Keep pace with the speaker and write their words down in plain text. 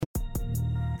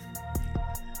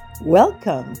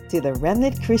Welcome to the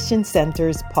Remnant Christian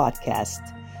Center's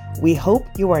podcast. We hope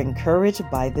you are encouraged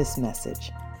by this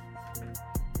message.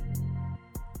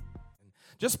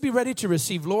 Just be ready to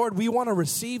receive. Lord, we want to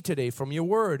receive today from your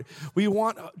word. We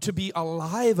want to be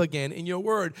alive again in your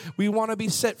word. We want to be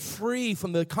set free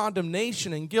from the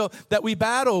condemnation and guilt that we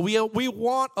battle. We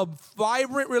want a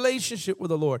vibrant relationship with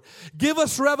the Lord. Give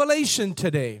us revelation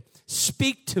today.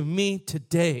 Speak to me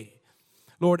today.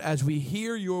 Lord, as we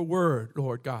hear your word,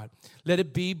 Lord God, let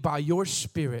it be by your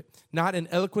spirit, not in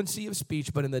eloquency of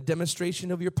speech, but in the demonstration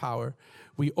of your power.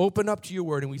 We open up to your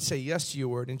word and we say yes to your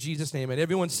word in Jesus' name. And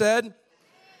everyone said,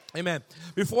 amen.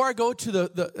 Before I go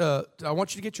to I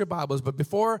want you to get your Bibles, but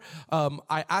before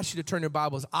I ask you to turn your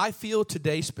Bibles, I feel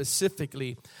today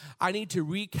specifically, I need to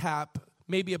recap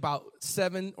maybe about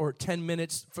 7 or 10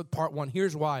 minutes for part one.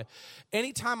 Here's why.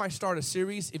 Anytime I start a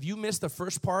series, if you miss the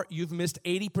first part, you've missed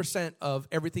 80% of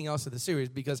everything else of the series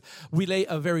because we lay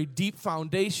a very deep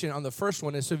foundation on the first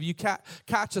one. And so if you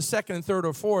catch a second and third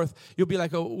or fourth, you'll be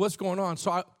like, oh, what's going on?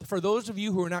 So for those of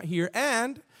you who are not here,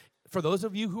 and for those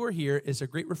of you who are here, it's a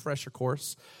great refresher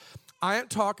course. I am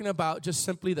talking about just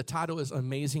simply the title is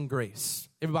Amazing Grace.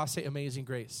 Everybody say Amazing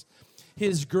Grace.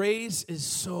 His grace is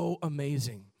so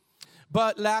amazing.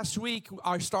 But last week,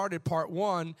 I started part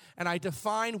one, and I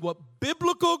defined what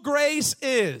biblical grace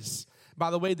is.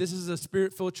 By the way, this is a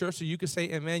spirit-filled church, so you can say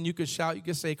amen, you can shout, you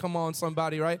can say, come on,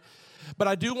 somebody, right? But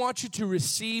I do want you to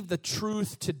receive the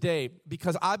truth today,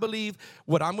 because I believe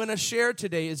what I'm going to share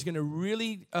today is going to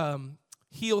really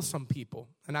heal some people.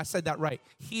 And I said that right,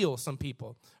 heal some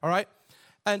people, all right?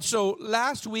 And so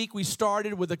last week, we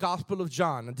started with the Gospel of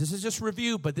John. And this is just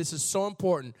review, but this is so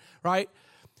important, right?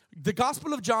 The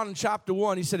Gospel of John in chapter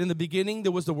 1, he said, in the beginning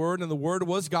there was the Word, and the Word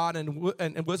was God,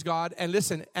 and was God. And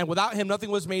listen, and without him nothing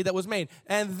was made that was made.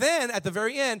 And then at the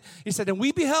very end, he said, and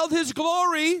we beheld his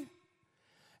glory,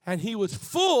 and he was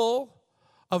full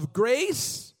of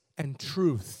grace and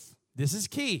truth. This is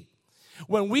key.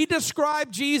 When we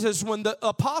describe Jesus, when the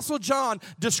Apostle John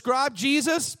described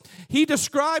Jesus, he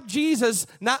described Jesus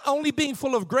not only being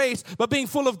full of grace, but being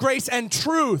full of grace and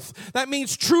truth. That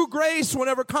means true grace will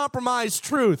never compromise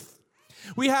truth.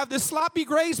 We have this sloppy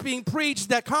grace being preached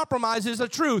that compromises the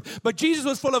truth, but Jesus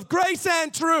was full of grace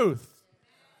and truth.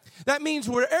 That means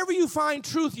wherever you find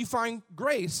truth, you find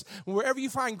grace. Wherever you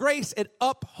find grace, it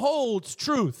upholds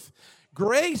truth.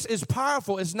 Grace is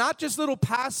powerful. It's not just little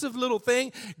passive little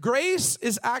thing. Grace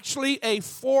is actually a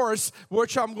force,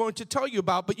 which I'm going to tell you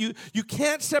about, but you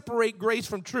can't separate grace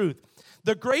from truth.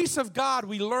 The grace of God,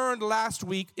 we learned last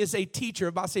week, is a teacher.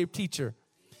 About to say teacher.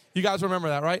 You guys remember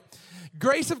that, right?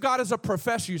 Grace of God is a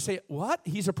professor. You say, what?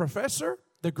 He's a professor?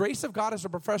 The grace of God is a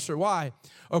professor. Why?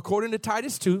 According to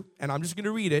Titus 2, and I'm just going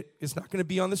to read it. It's not going to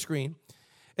be on the screen.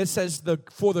 It says,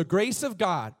 for the grace of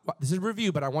God, this is a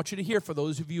review, but I want you to hear for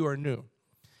those of you who are new.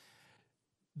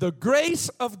 The grace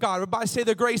of God, everybody say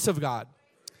the grace of God,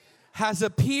 has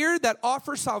appeared that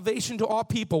offers salvation to all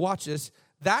people. Watch this.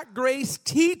 That grace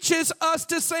teaches us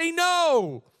to say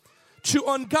no to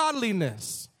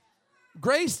ungodliness.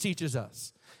 Grace teaches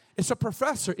us. It's a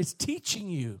professor. It's teaching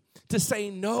you to say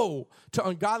no to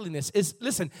ungodliness. Is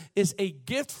a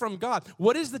gift from God.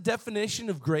 What is the definition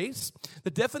of grace?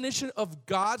 The definition of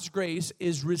God's grace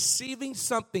is receiving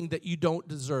something that you don't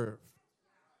deserve.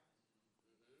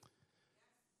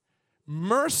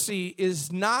 Mercy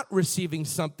is not receiving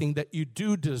something that you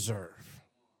do deserve.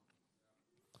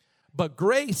 But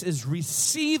grace is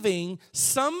receiving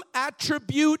some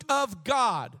attribute of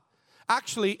God.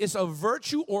 Actually, it's a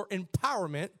virtue or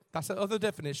empowerment. That's the other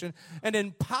definition. An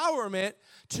empowerment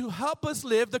to help us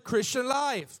live the Christian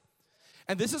life.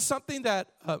 And this is something that,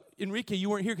 Enrique, you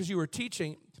weren't here because you were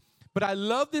teaching. But I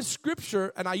love this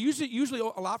scripture, and I use it usually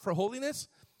a lot for holiness.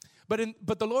 But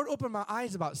the Lord opened my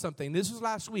eyes about something. This was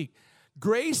last week.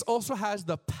 Grace also has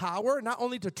the power not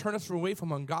only to turn us away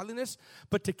from ungodliness,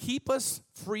 but to keep us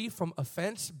free from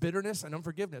offense, bitterness, and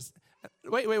unforgiveness.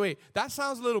 Wait. That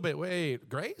sounds a little bit,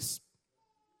 grace?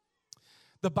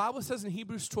 The Bible says in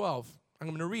Hebrews 12, I'm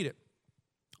going to read it.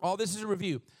 All this is a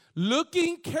review.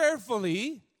 Looking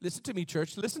carefully, listen to me,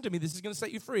 church, listen to me, this is going to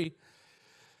set you free,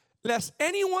 lest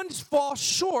anyone fall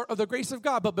short of the grace of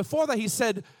God. But before that, he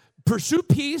said, pursue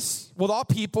peace with all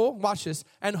people, watch this,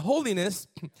 and holiness,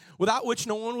 without which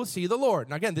no one will see the Lord.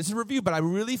 Now, again, this is a review, but I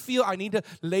really feel I need to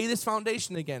lay this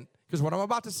foundation again, because what I'm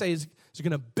about to say is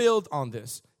going to build on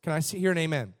this. Can I hear an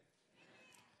amen?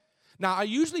 Now, I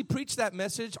usually preach that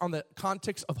message on the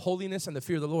context of holiness and the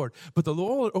fear of the Lord. But the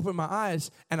Lord opened my eyes,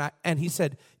 and he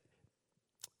said,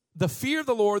 the fear of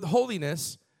the Lord, the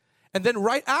holiness, and then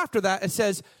right after that, it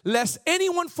says, lest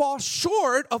anyone fall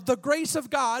short of the grace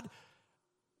of God,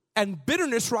 and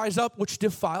bitterness rise up, which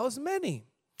defiles many.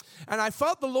 And I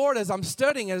felt the Lord as I'm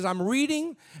studying, as I'm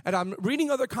reading, and I'm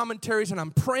reading other commentaries, and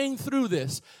I'm praying through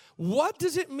this. What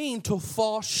does it mean to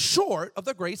fall short of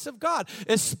the grace of God?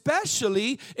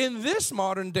 Especially in this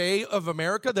modern day of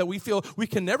America that we feel we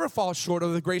can never fall short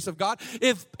of the grace of God.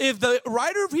 If the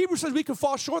writer of Hebrews says we can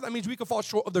fall short, that means we can fall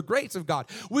short of the grace of God.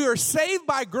 We are saved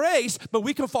by grace, but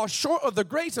we can fall short of the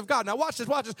grace of God. Now watch this.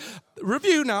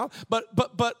 Review now.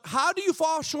 But how do you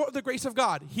fall short of the grace of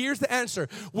God? Here's the answer.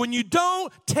 When you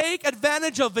don't take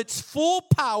advantage of its full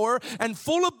power and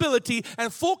full ability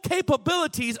and full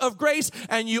capabilities of grace,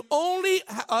 and you only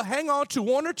hang on to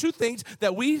one or two things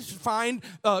that we find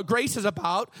grace is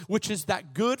about, which is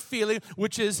that good feeling,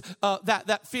 which is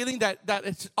that feeling that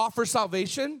it offers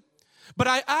salvation. But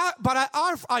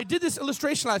I did this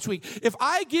illustration last week. If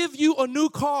I give you a new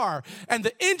car and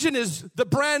the engine is the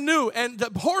brand new and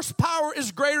the horsepower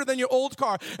is greater than your old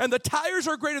car and the tires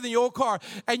are greater than your old car,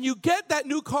 and you get that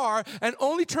new car and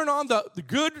only turn on the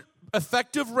good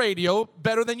effective radio,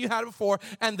 better than you had before,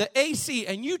 and the AC,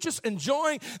 and you just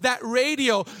enjoying that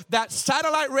radio, that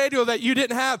satellite radio that you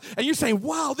didn't have, and you're saying,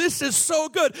 wow, this is so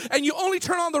good, and you only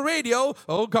turn on the radio,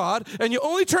 oh God, and you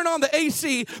only turn on the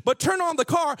AC, but turn on the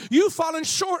car, you've fallen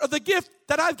short of the gift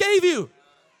that I gave you.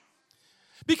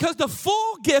 Because the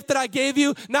full gift that I gave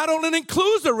you not only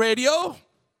includes the radio,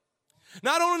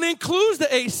 not only includes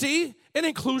the AC, it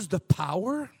includes the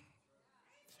power.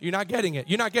 You're not getting it.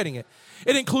 You're not getting it.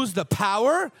 It includes the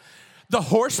power, the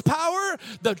horsepower,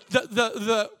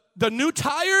 the new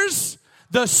tires,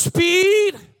 the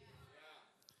speed.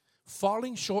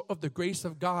 Falling short of the grace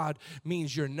of God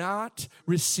means you're not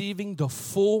receiving the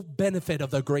full benefit of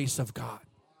the grace of God.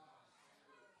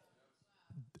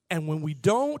 And when we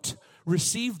don't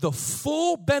receive the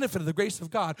full benefit of the grace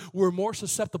of God, we're more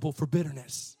susceptible for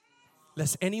bitterness.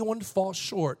 Lest anyone fall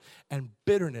short, and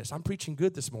bitterness. I'm preaching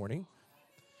good this morning.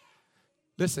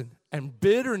 Listen, and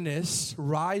bitterness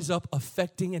rise up,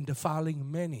 affecting and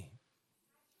defiling many.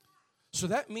 So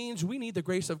that means we need the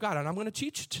grace of God. And I'm going to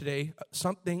teach you today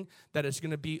something that is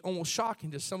going to be almost shocking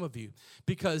to some of you.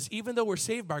 Because even though we're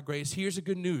saved by grace, here's the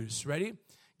good news. Ready?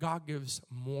 God gives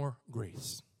more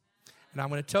grace. And I'm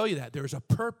going to tell you that there's a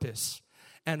purpose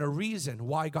and a reason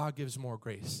why God gives more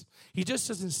grace. He just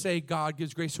doesn't say God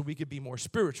gives grace so we could be more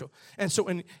spiritual. And so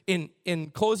in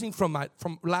closing from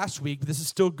last week, this is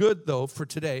still good though for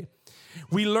today,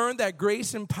 we learned that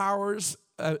grace empowers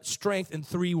strength in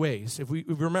three ways. If we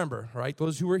remember, right,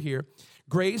 those who were here,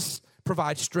 grace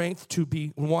provides strength to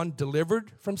be, one,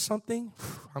 delivered from something.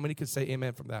 How many could say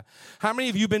amen from that? How many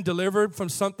of you been delivered from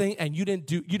something and you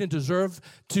didn't deserve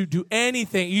to do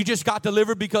anything? You just got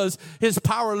delivered because his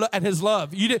power and his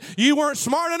love. You weren't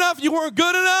smart enough. You weren't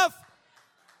good enough.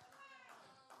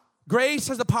 Grace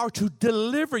has the power to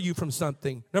deliver you from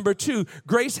something. Number two,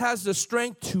 grace has the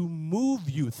strength to move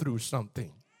you through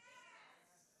something.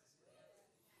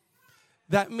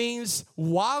 That means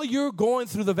while you're going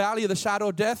through the valley of the shadow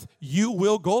of death, you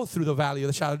will go through the valley of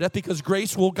the shadow of death because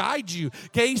grace will guide you.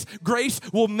 Grace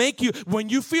will make you, when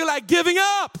you feel like giving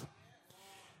up,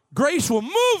 grace will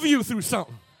move you through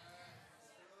something.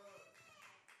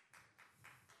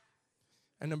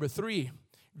 And number three,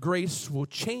 grace will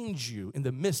change you in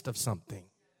the midst of something.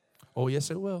 Oh,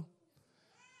 yes, it will.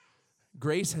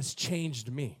 Grace has changed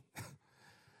me.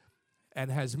 And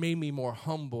has made me more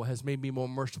humble, has made me more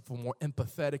merciful, more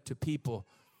empathetic to people.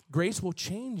 Grace will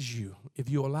change you if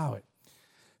you allow it.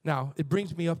 Now, it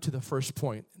brings me up to the first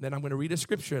point. Then I'm going to read a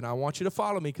scripture, and I want you to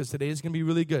follow me because today is going to be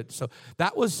really good. So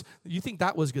you think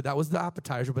that was good. That was the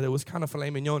appetizer, but it was kind of filet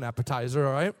mignon appetizer,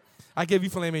 all right? I gave you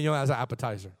filet mignon as an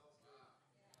appetizer.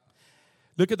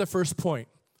 Look at the first point.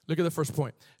 Look at the first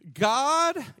point.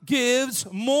 God gives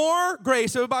more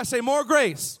grace. Everybody say more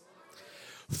grace.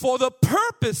 For the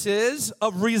purposes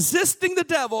of resisting the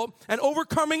devil and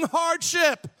overcoming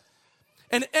hardship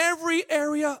in every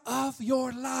area of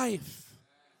your life.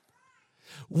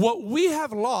 What we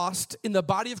have lost in the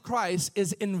body of Christ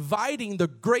is inviting the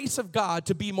grace of God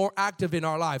to be more active in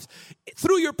our lives.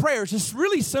 Through your prayers, it's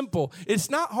really simple. It's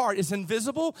not hard. It's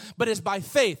invisible, but it's by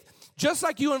faith. Just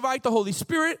like you invite the Holy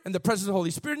Spirit and the presence of the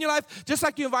Holy Spirit in your life, just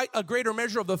like you invite a greater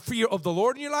measure of the fear of the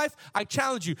Lord in your life, I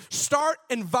challenge you, start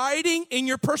inviting in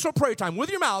your personal prayer time with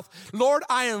your mouth, Lord,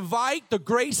 I invite the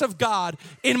grace of God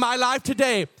in my life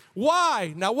today.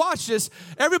 Why? Now watch this.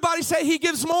 Everybody say he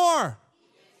gives more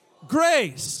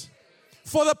grace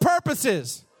for the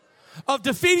purposes of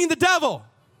defeating the devil.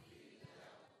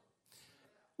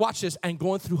 Watch this, and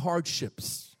going through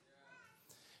hardships.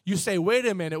 You say, wait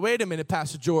a minute,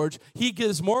 Pastor George. He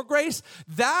gives more grace.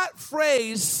 That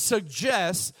phrase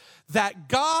suggests that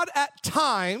God at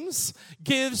times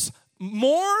gives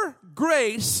more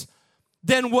grace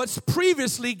than what's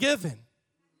previously given.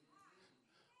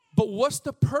 But what's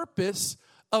the purpose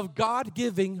of God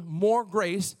giving more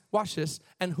grace? Watch this.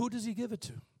 And who does he give it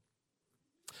to?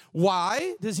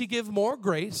 Why does he give more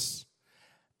grace?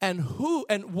 And who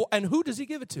does he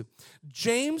give it to?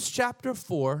 James chapter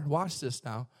 4, watch this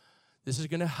now. This is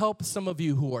going to help some of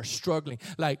you who are struggling.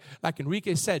 Like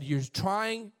Enrique said, you're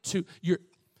striving to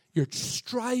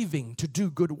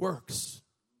do good works.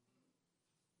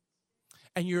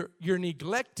 And you're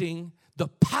neglecting the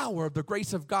power of the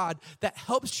grace of God that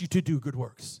helps you to do good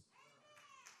works.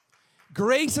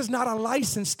 Grace is not a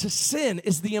license to sin.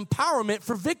 It's the empowerment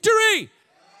for victory.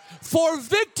 For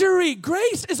victory.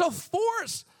 Grace is a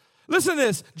force. Listen to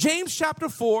this. James chapter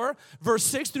 4, verse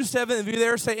 6 through 7. If you're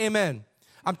there, say amen.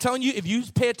 I'm telling you, if you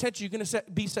pay attention, you're going to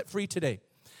be set free today.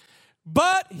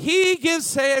 But he gives,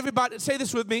 say everybody, say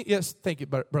this with me. Yes, thank you,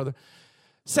 brother.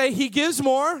 Say he gives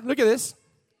more. Look at this.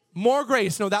 More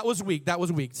grace. No, that was weak. That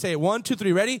was weak. Say it. 1, 2,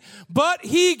 3. Ready? But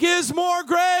he gives more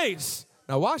grace.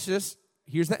 Now watch this.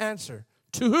 Here's the answer.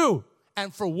 To who?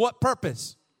 And for what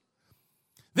purpose?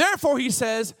 Therefore, he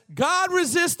says, God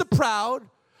resists the proud,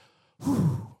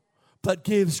 but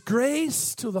gives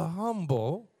grace to the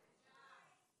humble.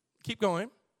 Keep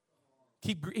going.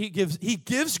 He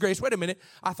gives grace. Wait a minute.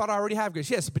 I thought I already have grace.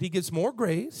 Yes, but he gives more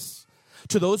grace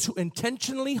to those who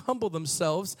intentionally humble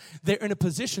themselves. They're in a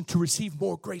position to receive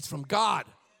more grace from God.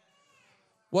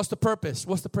 What's the purpose?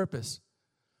 What's the purpose?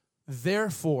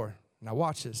 Therefore, now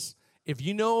watch this. If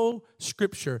you know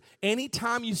Scripture,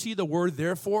 anytime you see the word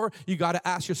therefore, you got to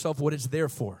ask yourself what it's there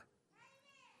for.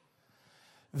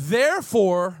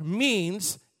 Therefore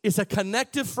means it's a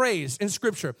connective phrase in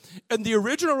Scripture. In the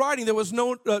original writing, there was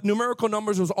no numerical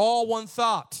numbers. It was all one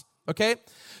thought, okay?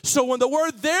 So when the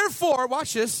word therefore,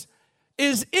 watch this,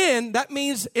 is in, that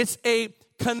means it's a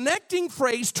connecting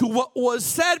phrase to what was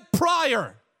said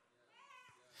prior.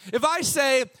 If I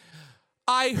say,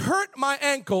 I hurt my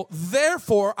ankle,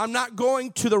 therefore I'm not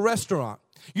going to the restaurant.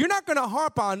 You're not going to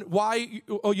harp on why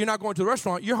you're not going to the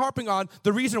restaurant. You're harping on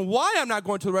the reason why I'm not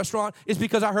going to the restaurant is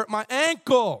because I hurt my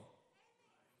ankle.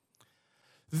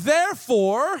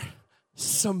 Therefore,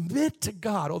 submit to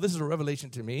God. Oh, this is a revelation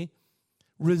to me.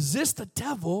 Resist the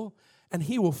devil and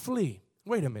he will flee.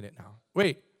 Wait a minute now.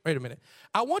 Wait a minute.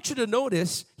 I want you to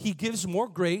notice he gives more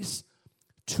grace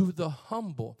to the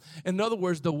humble. In other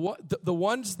words, the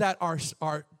ones that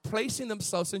are placing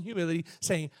themselves in humility,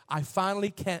 saying, I finally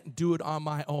can't do it on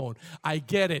my own. I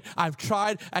get it. I've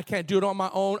tried. I can't do it on my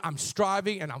own. I'm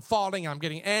striving and I'm falling and I'm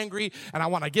getting angry and I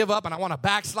want to give up and I want to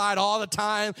backslide all the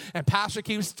time. And pastor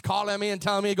keeps calling me and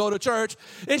telling me to go to church.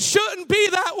 It shouldn't be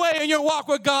that way in your walk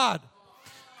with God.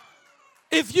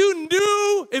 If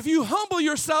you humble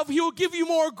yourself, he will give you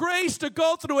more grace to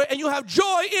go through it and you'll have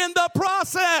joy in the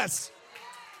process.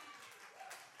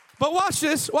 But watch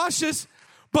this.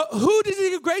 But who does he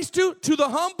give grace to? To the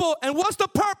humble. And what's the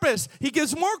purpose? He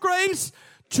gives more grace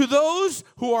to those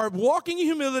who are walking in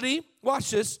humility.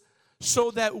 Watch this. So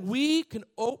that we can,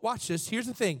 watch this. Here's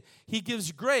the thing. He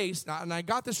gives grace. Now, and I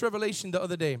got this revelation the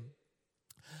other day.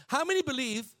 How many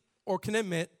believe or can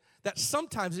admit that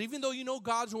sometimes, even though you know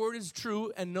God's word is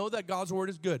true and know that God's word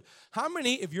is good, how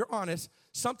many, if you're honest,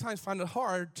 sometimes find it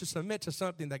hard to submit to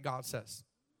something that God says?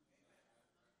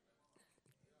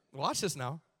 Watch this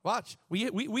now. Watch.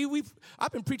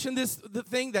 I've been preaching the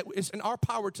thing that is in our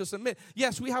power to submit.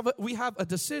 Yes, we have a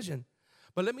decision.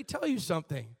 But let me tell you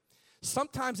something.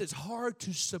 Sometimes it's hard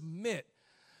to submit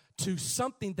to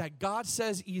something that God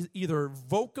says either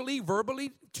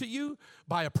verbally to you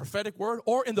by a prophetic word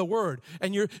or in the word.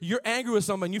 And you're angry with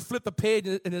someone, you flip the page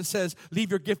and it says, leave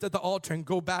your gift at the altar and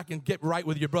go back and get right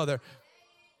with your brother.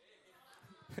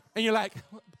 And you're like,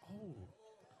 oh.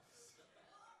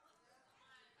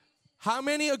 How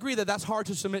many agree that that's hard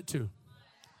to submit to?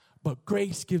 But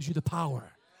grace gives you the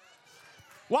power.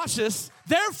 Watch this.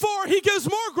 Therefore, he gives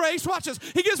more grace. Watch this.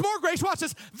 He gives more grace. Watch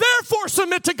this. Therefore,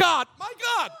 submit to God. My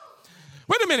God.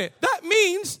 Wait a minute. That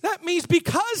means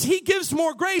because he gives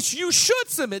more grace, you should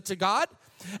submit to God.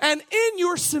 And in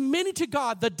your submitting to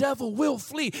God, the devil will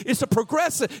flee. It's a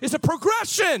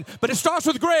progression, but it starts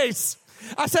with grace.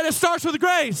 I said it starts with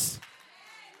grace.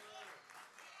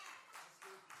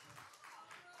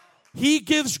 He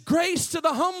gives grace to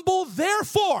the humble,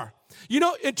 therefore. You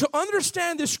know, and to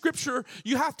understand this scripture,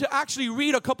 you have to actually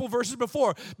read a couple verses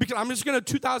before, because I'm just going to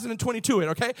 2022 it,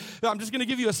 okay? I'm just going to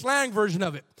give you a slang version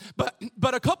of it.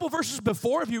 But a couple verses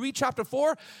before, if you read chapter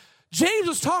 4, James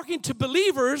was talking to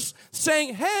believers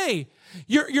saying, hey,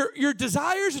 your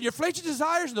desires and your fleshly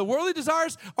desires and the worldly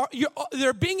desires,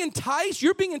 they're being enticed.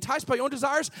 You're being enticed by your own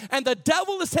desires, and the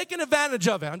devil is taking advantage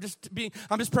of it. I'm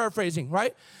just paraphrasing,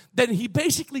 right? Then he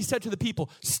basically said to the people,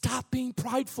 stop being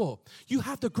prideful. You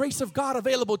have the grace of God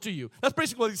available to you. That's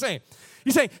basically what he's saying.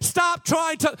 He's saying, stop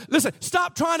trying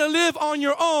to live on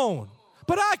your own.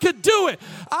 But I could do it.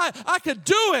 I could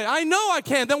do it. I know I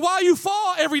can. Then why you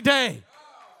fall every day?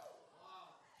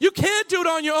 You can't do it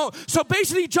on your own. So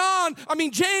basically,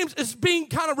 James is being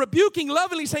kind of rebuking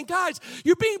lovingly, saying, guys,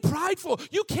 you're being prideful.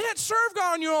 You can't serve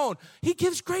God on your own. He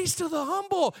gives grace to the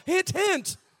humble. Hint,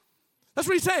 hint. That's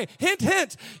what he's saying. Hint,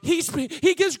 hint.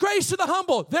 He gives grace to the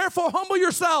humble. Therefore, humble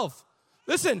yourself.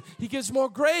 Listen, he gives more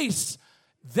grace.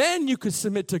 Then you could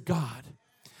submit to God.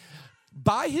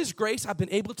 By his grace, I've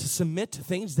been able to submit to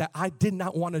things that I did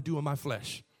not want to do in my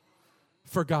flesh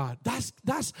for God. That's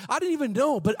I didn't even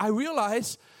know, but I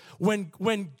realized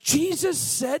when Jesus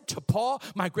said to Paul,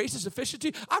 my grace is sufficient to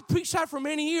you, I've preached that for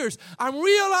many years. I'm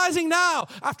realizing now,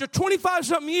 after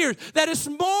 25-something years, that it's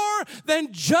more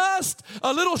than just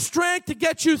a little strength to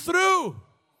get you through.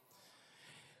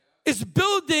 It's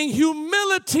building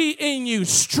humility in you,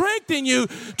 strength in you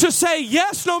to say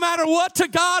yes no matter what to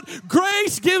God.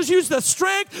 Grace gives you the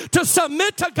strength to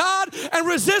submit to God and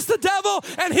resist the devil,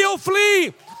 and he'll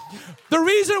flee. The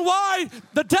reason why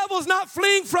the devil's not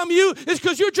fleeing from you is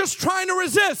because you're just trying to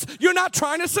resist. You're not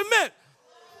trying to submit.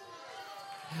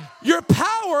 Your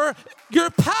power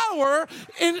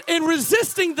in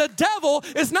resisting the devil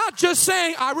is not just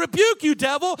saying, I rebuke you,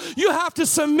 devil. You have to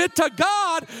submit to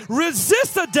God,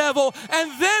 resist the devil,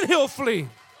 and then he'll flee.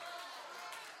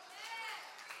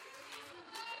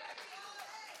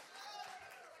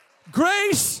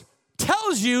 Grace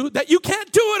tells you that you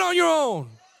can't do it on your own.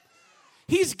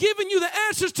 He's given you the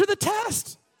answers to the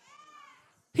test.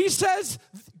 He says,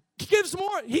 gives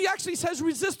more. He actually says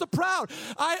resist the proud.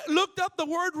 I looked up the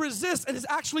word resist, and it's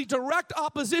actually direct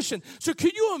opposition. So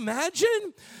can you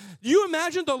imagine? You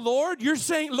imagine the Lord, you're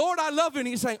saying, Lord, I love you. And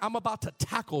he's saying, I'm about to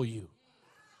tackle you.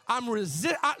 I'm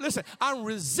resisting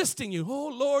you. Oh,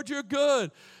 Lord, you're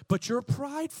good. But you're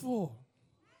prideful.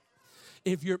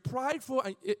 If you're prideful,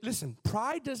 listen,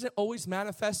 pride doesn't always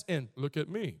manifest in, look at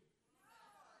me.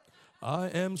 I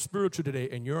am spiritual today,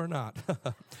 and you're not.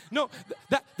 No,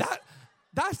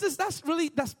 that's really,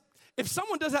 if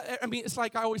someone does that, it's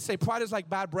like I always say, pride is like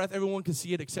bad breath. Everyone can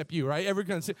see it except you, right?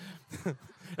 Everyone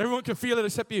can feel it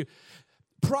except you.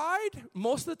 Pride,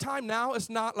 most of the time now, is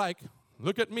not like,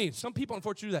 look at me. Some people,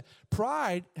 unfortunately, do that.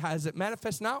 Pride, as it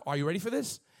manifests now, are you ready for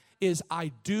this? Is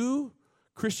I do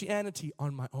Christianity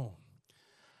on my own.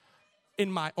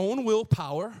 In my own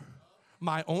willpower,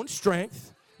 my own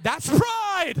strength. That's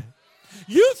pride.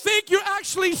 You think you're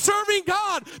actually serving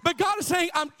God, but God is saying,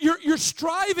 you're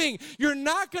striving. You're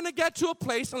not going to get to a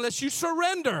place unless you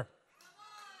surrender.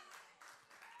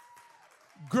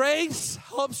 Grace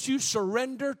helps you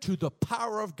surrender to the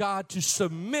power of God, to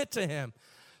submit to Him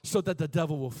so that the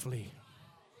devil will flee.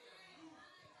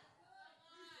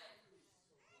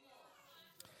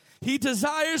 He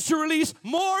desires to release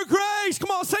more grace. Come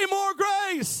on, say more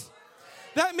grace.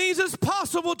 That means it's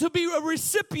possible to be a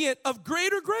recipient of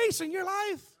greater grace in your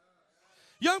life.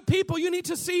 Young people, you need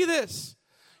to see this.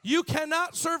 You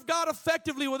cannot serve God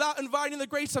effectively without inviting the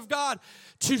grace of God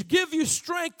to give you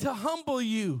strength to humble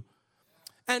you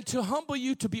and to humble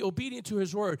you to be obedient to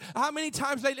His word. How many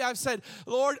times lately I've said,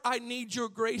 Lord, I need your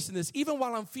grace in this. Even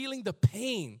while I'm feeling the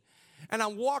pain and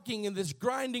I'm walking in this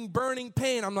grinding, burning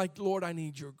pain, I'm like, Lord, I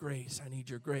need your grace. I need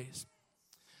your grace.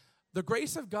 The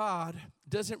grace of God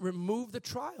doesn't remove the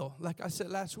trial, like I said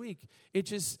last week. It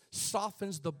just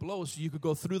softens the blow so you could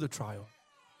go through the trial.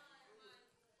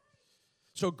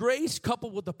 So grace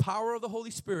coupled with the power of the Holy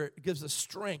Spirit gives us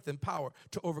strength and power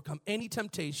to overcome any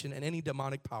temptation and any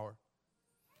demonic power.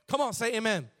 Come on, say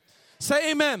amen.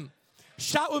 Say amen.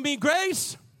 Shout with me,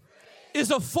 grace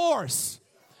is a force.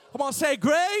 Come on, say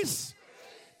grace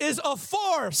is a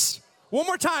force. One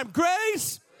more time,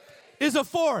 grace is a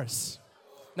force.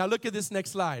 Now look at this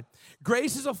next slide.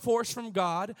 Grace is a force from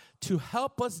God to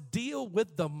help us deal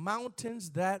with the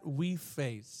mountains that we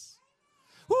face.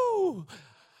 Woo!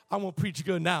 I'm going to preach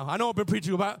good now. I know I've been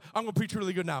preaching about, I'm going to preach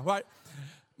really good now, right?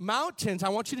 Mountains, I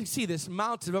want you to see this.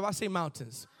 Mountains, if I say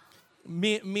mountains,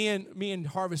 me and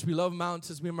Harvest, we love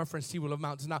mountains. Me and my friend Steve, we love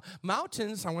mountains. Now,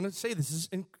 mountains, I want to say this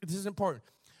is important.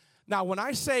 Now, when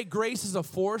I say grace is a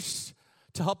force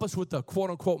to help us with the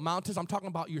quote-unquote mountains, I'm talking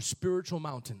about your spiritual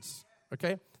mountains.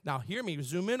 Okay? Now, hear me.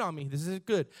 Zoom in on me. This is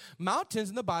good. Mountains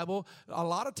in the Bible, a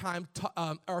lot of times,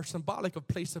 are symbolic of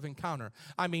place of encounter.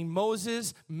 I mean,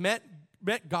 Moses met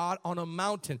met God on a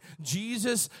mountain.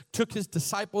 Jesus took his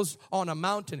disciples on a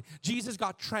mountain. Jesus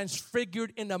got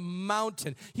transfigured in a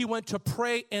mountain. He went to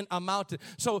pray in a mountain.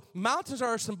 So mountains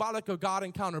are symbolic of God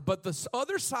encounter. But the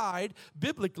other side,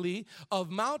 biblically, of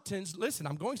mountains, listen,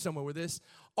 I'm going somewhere with this,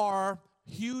 are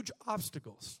huge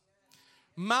obstacles.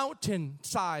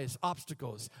 Mountain-sized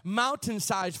obstacles,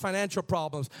 mountain-sized financial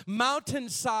problems,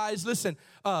 mountain-sized,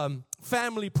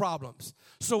 family problems.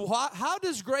 So how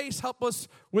does grace help us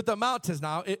with the mountains?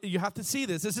 Now, you have to see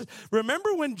this.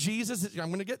 Remember when Jesus,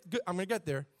 I'm going to get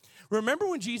there. Remember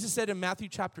when Jesus said in Matthew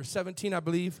chapter 17, I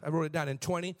believe, I wrote it down in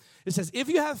 20, it says, if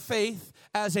you have faith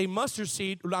as a mustard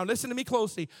seed, now listen to me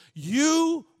closely,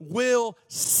 you will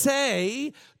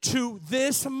say to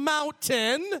this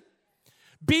mountain,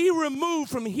 be removed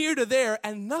from here to there,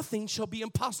 and nothing shall be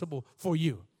impossible for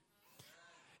you.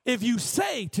 If you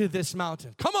say to this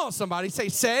mountain, come on somebody,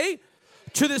 say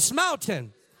to this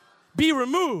mountain, be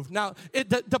removed. Now,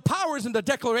 the power is in the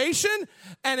declaration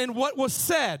and in what was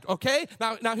said, okay?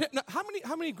 Now,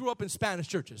 how many grew up in Spanish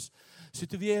churches? Si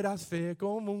tuvieras fe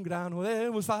como un grano de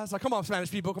mostaza. Come on,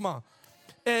 Spanish people, come on.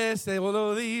 Este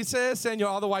lo dice, Señor.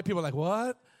 All the white people are like,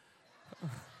 what?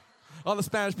 All the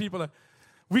Spanish people are,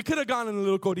 we could have gone in a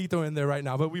little corito in there right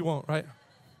now, but we won't, right?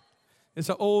 It's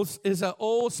an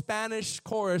old Spanish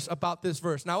chorus about this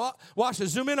verse. Now, watch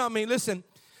this. Zoom in on me. Listen.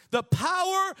 The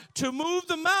power to move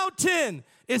the mountain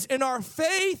is in our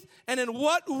faith and in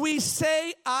what we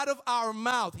say out of our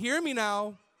mouth. Hear me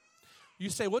now. You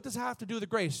say, what does that have to do with the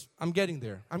grace? I'm getting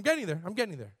there.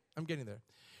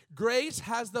 Grace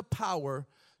has the power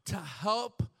to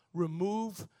help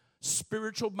remove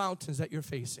spiritual mountains that you're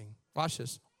facing. Watch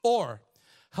this. Or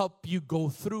help you go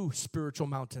through spiritual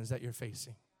mountains that you're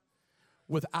facing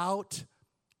without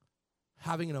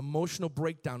having an emotional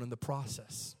breakdown in the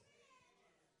process.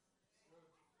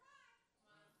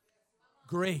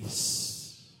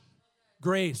 Grace,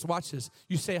 watch this.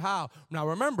 You say how? Now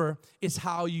remember, it's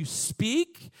how you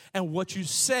speak and what you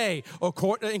say.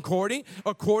 According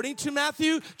to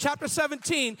Matthew chapter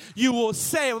 17, you will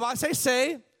say, when I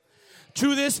say,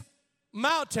 to this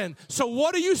mountain. So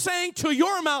what are you saying to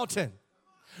your mountain?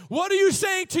 What are you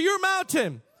saying to your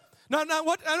mountain? Now,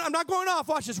 what? I'm not going off.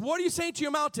 Watch this. What are you saying to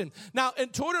your mountain? Now, in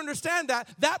order to understand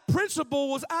that principle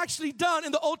was actually done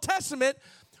in the Old Testament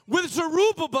with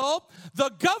Zerubbabel, the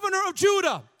governor of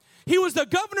Judah. He was the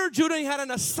governor of Judah. He had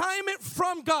an assignment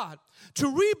from God to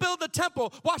rebuild the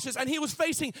temple. Watch this. And he was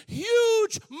facing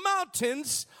huge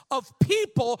mountains of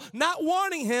people not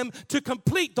wanting him to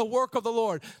complete the work of the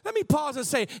Lord. Let me pause and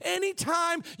say,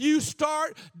 anytime you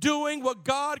start doing what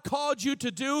God called you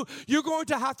to do, you're going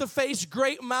to have to face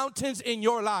great mountains in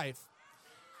your life.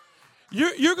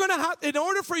 You're going to have, in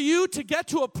order for you to get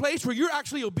to a place where you're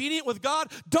actually obedient with God,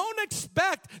 don't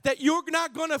expect that you're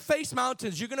not going to face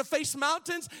mountains. You're going to face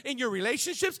mountains in your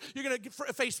relationships. You're going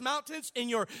to face mountains in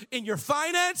your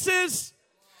finances.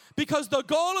 Because the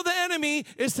goal of the enemy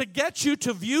is to get you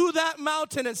to view that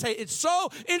mountain and say, it's so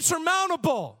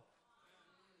insurmountable.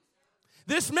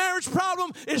 This marriage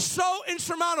problem is so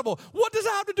insurmountable. What does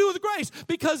that have to do with grace?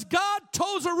 Because God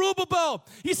told Zerubbabel,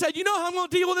 he said, you know how I'm going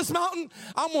to deal with this mountain?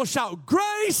 I'm going to shout,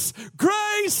 grace,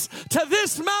 grace to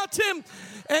this mountain,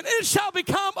 and it shall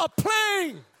become a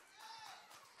plain.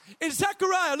 In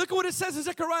Zechariah, look at what it says in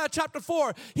Zechariah chapter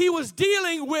 4. He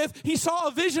saw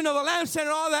a vision of a lampstand and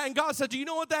all that, and God said, do you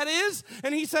know what that is?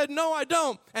 And he said, no, I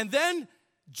don't. And then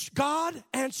God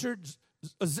answered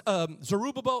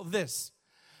Zerubbabel this.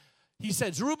 He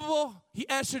said, Zerubbabel, he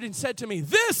answered and said to me,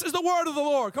 this is the word of the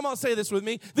Lord. Come on, say this with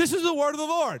me. This is the word of the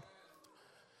Lord.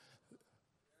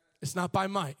 It's not by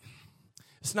might.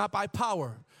 It's not by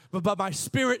power. But by my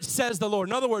spirit, says the Lord.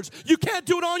 In other words, you can't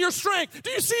do it on your strength. Do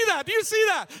you see that? Do you see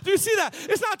that? Do you see that?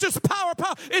 It's not just power.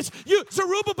 It's you,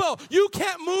 Zerubbabel. You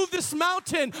can't move this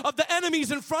mountain of the enemies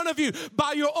in front of you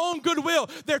by your own goodwill.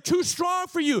 They're too strong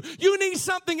for you. You need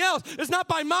something else. It's not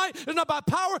by might. It's not by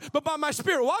power, but by my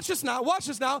spirit. Watch this now. Watch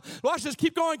this now. Watch this.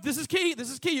 Keep going. This is key. This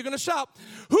is key. You're going to shout,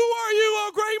 who are you,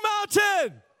 O great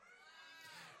mountain?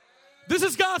 This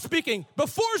is God speaking.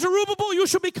 Before Zerubbabel, you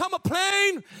shall become a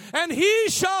plain, and he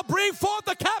shall bring forth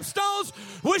the capstones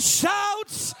with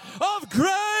shouts of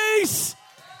grace,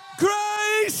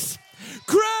 grace,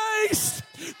 grace,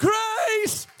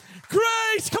 grace,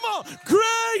 grace. Come on,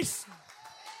 grace.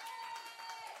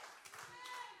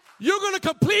 You're going to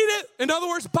complete it, in other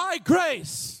words, by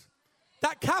grace.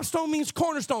 That capstone means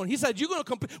cornerstone. He said, you're going to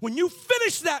complete. When you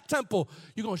finish that temple,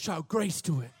 you're going to shout grace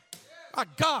to it. My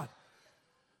God.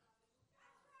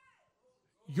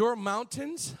 Your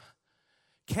mountains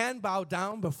can bow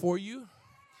down before you.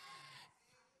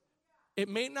 It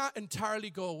may not entirely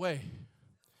go away,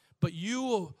 but you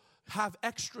will have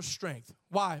extra strength.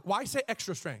 Why? Why say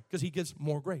extra strength? Because he gives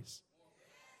more grace.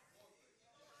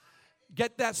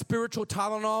 Get that spiritual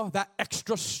Tylenol, that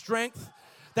extra strength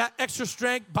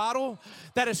bottle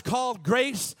that is called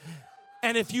grace.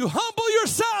 And if you humble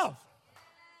yourself,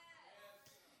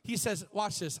 he says,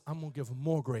 watch this, I'm going to give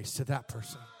more grace to that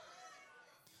person.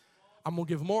 I'm going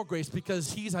to give more grace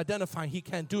because he's identifying he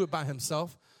can't do it by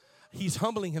himself. He's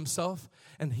humbling himself,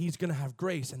 and he's going to have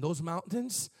grace. And those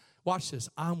mountains, watch this,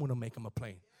 I'm going to make them a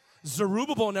plain.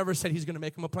 Zerubbabel never said he's going to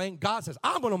make them a plain. God says,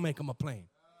 I'm going to make them a plain.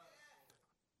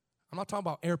 I'm not talking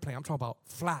about airplane. I'm talking about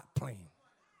flat plane.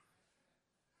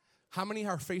 How many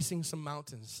are facing some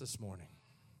mountains this morning?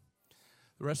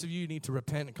 The rest of you need to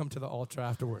repent and come to the altar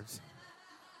afterwards.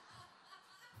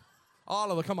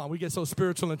 All of it, come on, we get so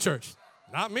spiritual in church.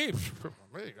 Not me.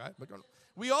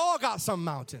 We all got some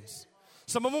mountains.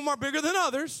 Some of them are bigger than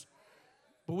others,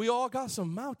 but we all got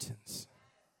some mountains.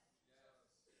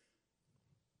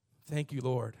 Thank you,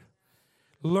 Lord.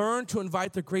 Learn to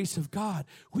invite the grace of God.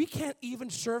 We can't even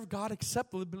serve God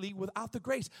acceptably without the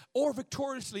grace or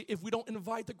victoriously if we don't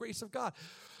invite the grace of God.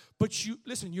 But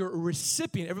listen, you're a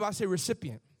recipient. Everybody say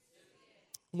recipient.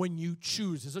 When you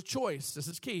choose, there's a choice. This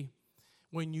is key.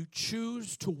 When you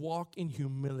choose to walk in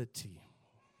humility.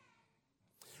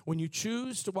 When you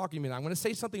choose to walk in humility. I'm going to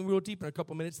say something real deep in a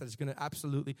couple minutes that is going to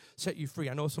absolutely set you free.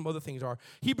 I know some other things are.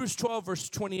 Hebrews 12, verse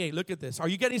 28. Look at this. Are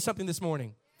you getting something this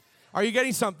morning? Are you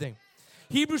getting something?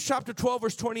 Hebrews chapter 12,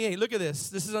 verse 28. Look at this.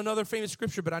 This is another famous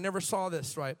scripture, but I never saw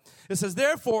this, right? It says,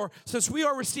 therefore, since we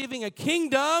are receiving a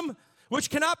kingdom which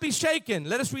cannot be shaken.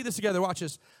 Let us read this together. Watch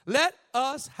this. Let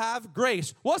us have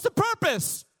grace. What's the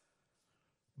purpose?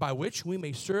 By which we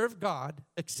may serve God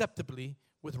acceptably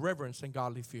with reverence and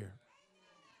godly fear.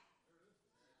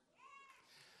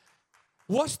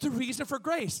 What's the reason for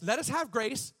grace? Let us have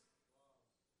grace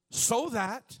so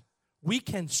that we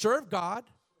can serve God,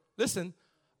 listen,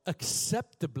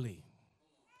 acceptably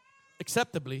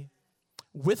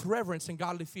with reverence and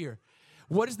godly fear.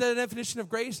 What is the definition of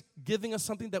grace? Giving us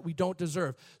something that we don't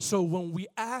deserve. So when we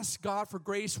ask God for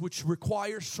grace, which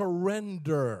requires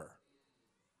surrender,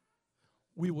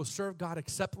 we will serve God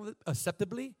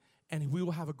acceptably, and we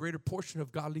will have a greater portion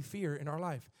of godly fear in our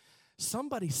life.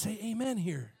 Somebody say amen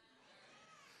here.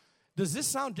 Does this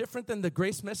sound different than the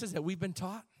grace message that we've been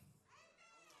taught?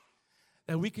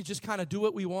 That we could just kind of do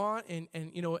what we want, and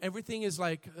you know, everything is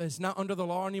like, it's not under the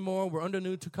law anymore. We're under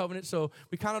new to covenant, so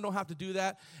we kind of don't have to do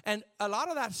that. And a lot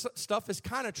of that stuff is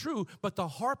kind of true, but the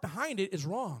heart behind it is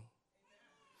wrong.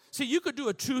 See, you could do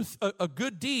a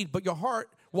good deed, but your heart,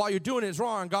 while you're doing it, is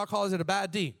wrong. God calls it a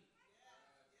bad deed.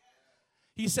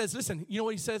 He says, listen, you know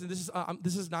what he says? And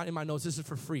this is not in my notes. This is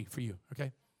for free for you,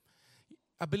 okay?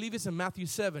 I believe it's in Matthew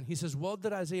 7. He says, well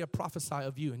did Isaiah prophesy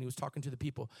of you? And he was talking to the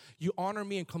people. You honor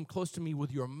me and come close to me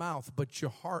with your mouth, but your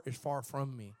heart is far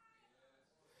from me.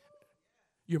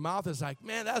 Your mouth is like,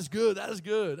 man, that's good, that's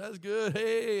good, that's good.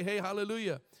 Hey,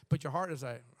 hallelujah. But your heart is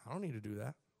like, I don't need to do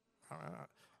that.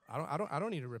 I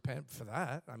don't need to repent for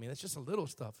that. I mean, it's just a little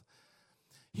stuff.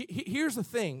 Here's the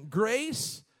thing.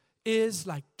 Grace is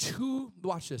like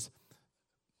watch this.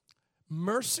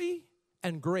 Mercy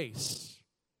and grace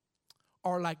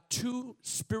are like two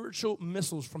spiritual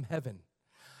missiles from heaven.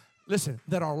 Listen,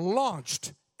 that are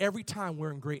launched every time we're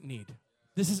in great need.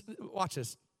 Watch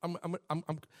this. I'm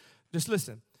just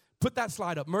listen. Put that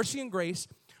slide up. Mercy and grace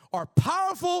are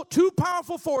two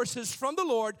powerful forces from the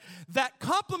Lord that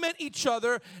complement each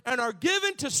other and are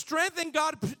given to strengthen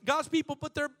God's people,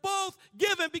 but they're both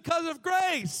given because of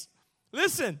grace.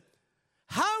 Listen,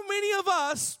 how many of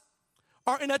us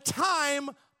are in a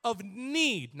time of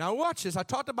need? Now watch this. I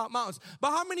talked about mountains,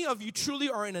 but how many of you truly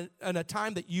are in a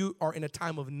time that you are in a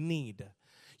time of need?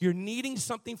 You're needing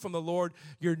something from the Lord.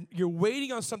 You're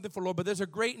waiting on something from the Lord, but there's a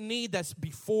great need that's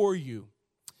before you.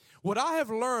 What I have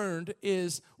learned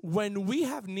is when we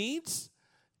have needs,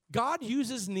 God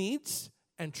uses needs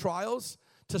and trials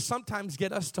to sometimes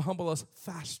get us to humble us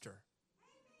faster.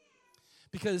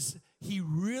 Because he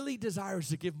really desires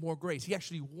to give more grace. He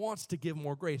actually wants to give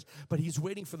more grace, but he's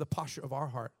waiting for the posture of our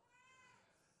heart.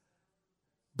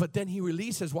 But then he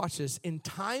releases, watch this, in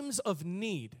times of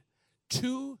need,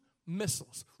 2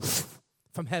 missiles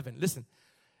from heaven. Listen,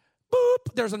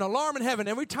 boop, there's an alarm in heaven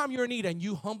every time you're in need, and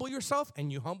you humble yourself,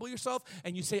 and you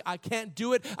say, I can't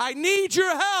do it. I need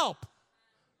your help.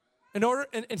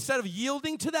 Instead of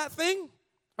yielding to that thing,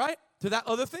 right, to that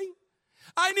other thing,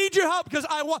 I need your help because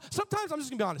sometimes I'm just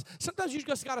going to be honest. Sometimes you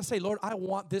just got to say, Lord, I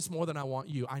want this more than I want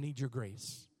you. I need your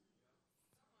grace.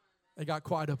 It got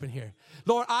quiet up in here.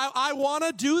 Lord, I want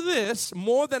to do this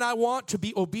more than I want to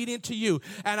be obedient to you.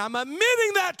 And I'm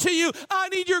admitting that to you. I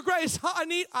need your grace.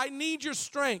 I need your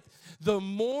strength. The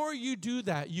more you do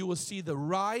that, you will see the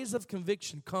rise of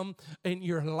conviction come in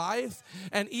your life.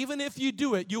 And even if you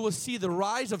do it, you will see the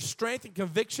rise of strength and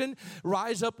conviction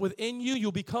rise up within you.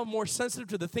 You'll become more sensitive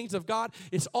to the things of God.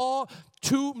 It's all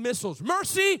two missiles,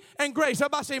 mercy and grace.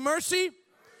 Everybody say mercy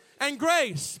and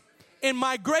grace. In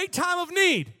my great time of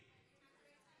need,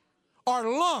 are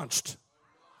launched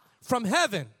from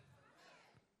heaven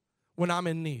when I'm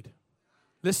in need.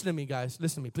 Listen to me, guys.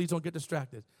 Listen to me. Please don't get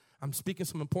distracted. I'm speaking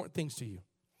some important things to you.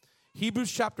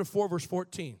 Hebrews chapter 4, verse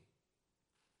 14.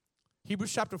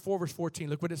 Hebrews chapter 4, verse 14.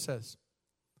 Look what it says.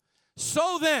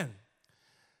 So then,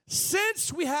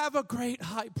 since we have a great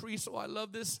high priest, oh, I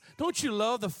love this. Don't you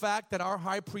love the fact that our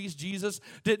high priest, Jesus,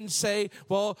 didn't say,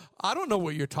 well, I don't know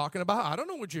what you're talking about. I don't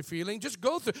know what you're feeling. Just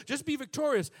go through. Just be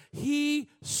victorious. He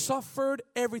suffered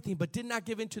everything, but did not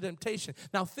give in to temptation.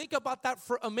 Now, think about that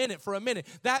for a minute.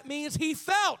 That means he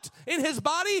felt in his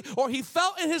body or he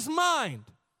felt in his mind.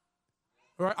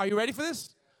 All right, are you ready for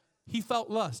this? He felt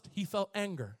lust. He felt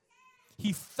anger.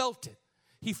 He felt it.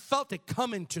 He felt it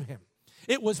coming to him.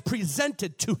 It was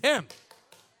presented to him.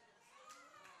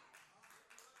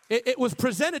 It was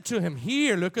presented to him.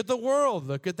 Here, look at the world.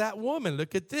 Look at that woman.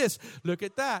 Look at this. Look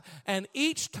at that. And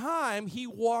each time he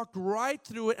walked right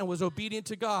through it and was obedient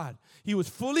to God. He was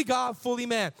fully God, fully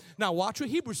man. Now watch what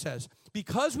Hebrews says.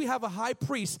 Because we have a high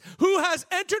priest who has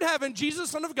entered heaven, Jesus,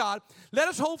 Son of God, let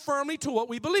us hold firmly to what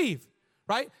we believe.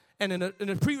 Right? And in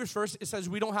the previous verse, it says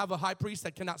we don't have a high priest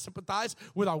that cannot sympathize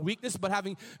with our weakness, but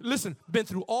having, been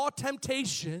through all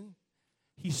temptation,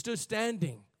 he stood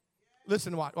standing.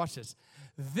 Listen, watch this.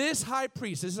 This high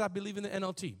priest, this is, I believe, in the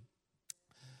NLT.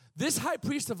 This high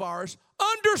priest of ours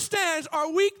understands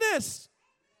our weakness.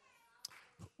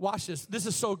 Watch this. This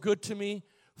is so good to me.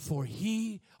 For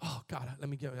he, oh God, let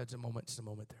me give that a moment, just a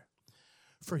moment there.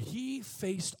 For he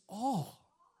faced all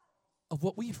of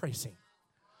what we're facing.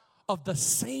 Of the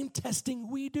same testing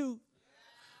we do.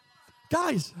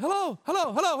 Guys, hello.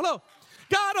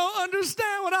 God don't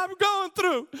understand what I'm going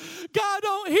through. God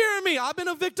don't hear me. I've been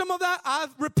a victim of that.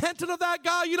 I've repented of that.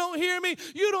 God, you don't hear me.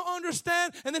 You don't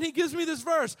understand. And then he gives me this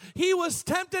verse. He was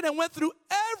tempted and went through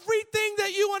everything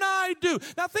that you and I do.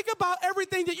 Now think about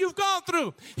everything that you've gone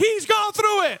through. He's gone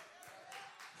through it.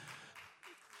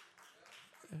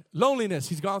 Loneliness,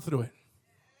 he's gone through it.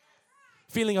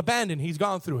 Feeling abandoned, he's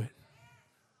gone through it.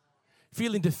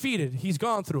 Feeling defeated, he's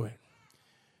gone through it.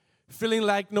 Feeling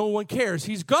like no one cares,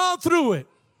 he's gone through it.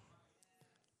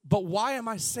 But why am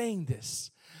I saying this?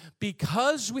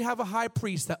 Because we have a high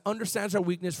priest that understands our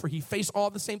weakness, for he faced all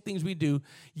the same things we do,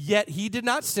 yet he did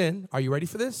not sin. Are you ready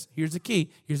for this? Here's the key.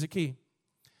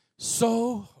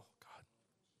 So, God,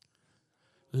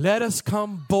 let us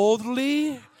come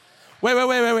boldly.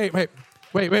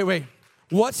 Wait.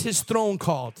 What's his throne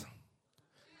called?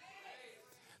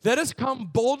 Let us come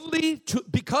boldly to,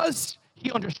 because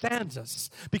he understands us,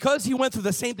 because he went through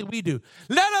the same thing we do.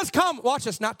 Let us come, watch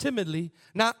us, not timidly,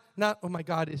 not, oh my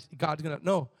God, is God's gonna,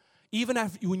 no. Even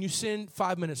after, when you sinned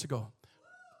 5 minutes ago.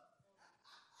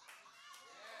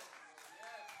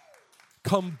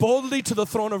 Come boldly to the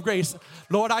throne of grace.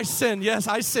 Lord, I sinned. Yes,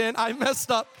 I sinned. I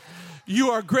messed up. You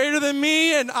are greater than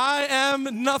me, and I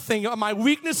am nothing. My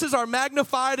weaknesses are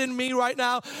magnified in me right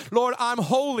now. Lord, I'm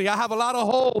holy. I have a lot of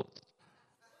holes.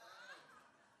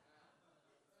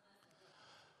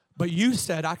 But you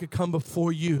said I could come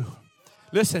before you.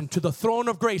 Listen, to the throne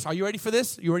of grace. Are you ready for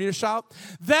this? You ready to shout?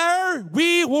 There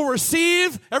we will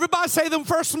receive, everybody say the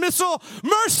first missile,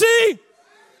 mercy.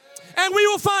 And we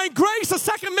will find grace, a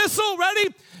second missile.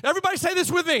 Ready? Everybody say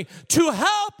this with me. To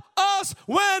help us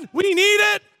when we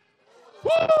need it.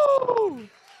 Woo!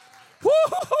 Woo!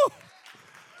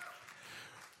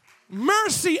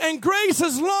 Mercy and grace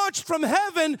is launched from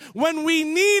heaven when we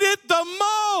need it the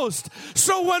most.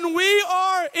 So when we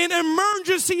are in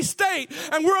emergency state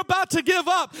and we're about to give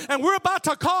up and we're about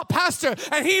to call pastor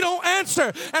and he don't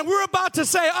answer and we're about to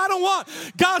say, I don't want,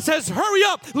 God says, hurry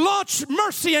up, launch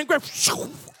mercy and grace.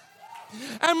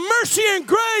 And mercy and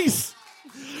grace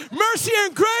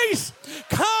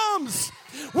comes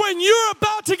when you're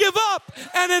about to give up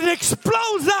and it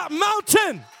explodes that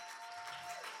mountain.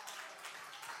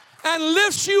 And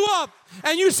lifts you up.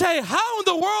 And you say, how in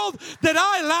the world did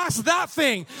I last that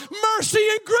thing? Mercy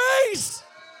and grace.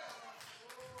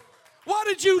 Why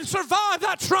did you survive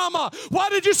that trauma? Why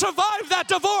did you survive that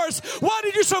divorce? Why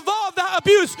did you survive that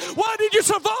abuse? Why did you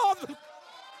survive?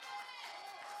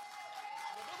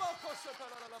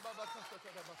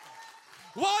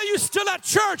 Why are you still at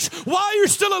church? Why are you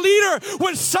still a leader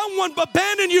when someone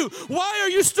abandoned you? Why are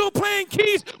you still playing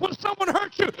keys when someone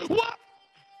hurt you? What?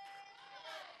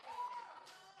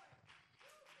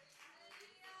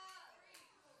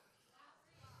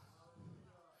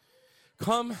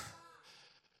 Come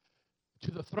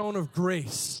to the throne of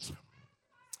grace.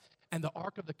 And the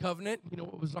Ark of the Covenant, you know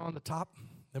what was on the top?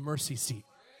 The mercy seat.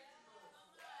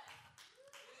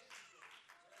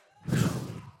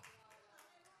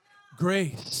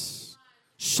 Grace.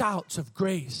 Shouts of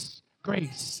grace.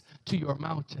 Grace to your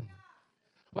mountain.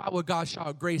 Why would God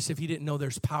shout grace if he didn't know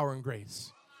there's power in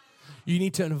grace? You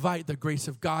need to invite the grace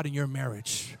of God in your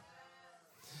marriage.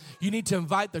 You need to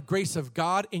invite the grace of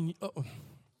God in...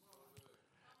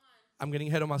 I'm getting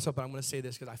ahead of myself, but I'm going to say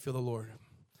this because I feel the Lord.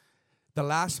 The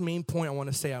last main point I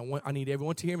want to say, I need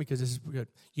everyone to hear me because this is good.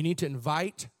 You need to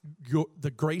invite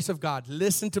the grace of God.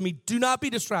 Listen to me. Do not be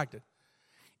distracted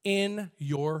in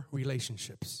your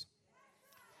relationships.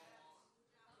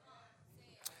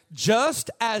 Just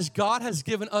as God has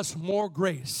given us more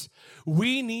grace,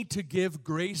 we need to give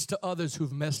grace to others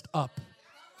who've messed up.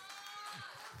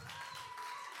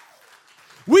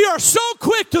 We are so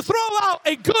quick to throw out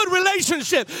a good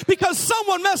relationship because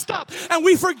someone messed up, and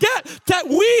we forget that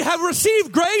we have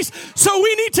received grace, so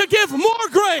we need to give more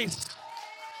grace.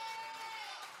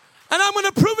 And I'm going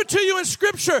to prove it to you in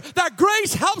Scripture that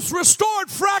grace helps restore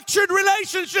fractured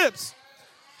relationships.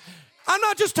 I'm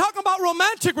not just talking about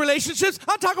romantic relationships.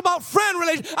 I'm talking about friend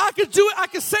relationships. I could do it. I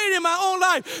could say it in my own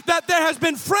life that there has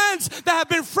been friends that have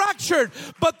been fractured,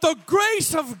 but the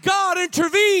grace of God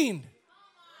intervened.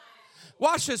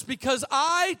 Watch this, because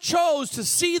I chose to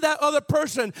see that other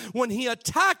person when he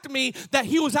attacked me, that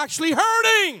he was actually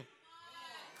hurting.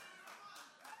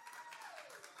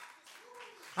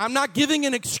 I'm not giving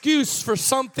an excuse for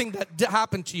something that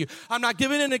happened to you. I'm not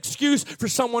giving an excuse for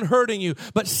someone hurting you.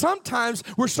 But sometimes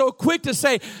we're so quick to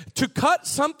say, to cut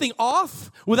something off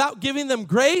without giving them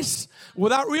grace,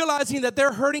 without realizing that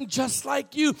they're hurting just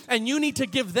like you, and you need to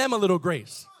give them a little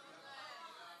grace.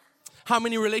 How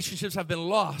many relationships have been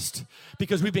lost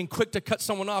because we've been quick to cut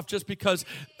someone off just because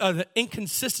of the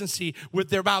inconsistency with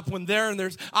their mouth when they're and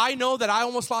there's. I know that I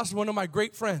almost lost one of my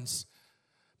great friends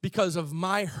because of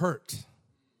my hurt.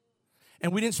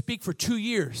 And we didn't speak for 2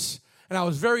 years. And I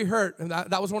was very hurt. And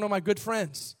that was one of my good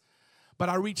friends. But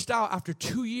I reached out after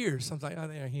 2 years. I was like, oh,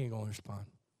 he ain't going to respond.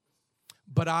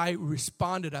 But I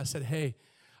responded. I said, hey,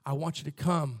 I want you to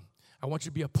come. I want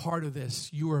you to be a part of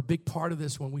this. You were a big part of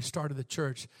this when we started the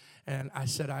church. And I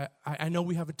said, I know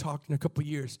we haven't talked in a couple of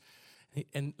years.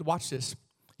 And watch this.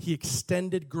 He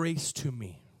extended grace to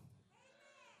me.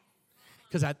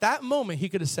 Because at that moment, he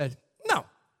could have said, no.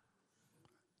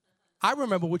 I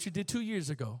remember what you did 2 years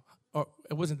ago. Or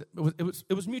it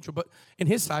was mutual. But in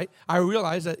his sight, I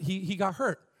realized that he got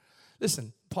hurt.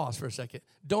 Listen, pause for a second.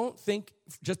 Don't think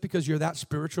just because you're that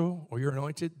spiritual or you're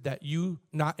anointed that you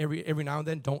not every now and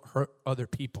then don't hurt other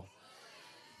people.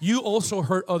 You also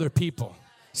hurt other people.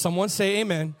 Someone say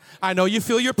amen. I know you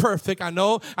feel you're perfect. I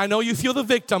know you feel the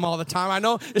victim all the time. I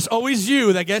know it's always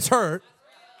you that gets hurt.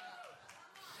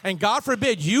 And God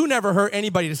forbid you never hurt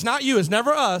anybody. It's not you. It's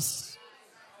never us.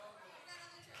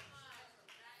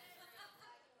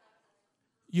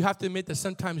 You have to admit that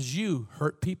sometimes you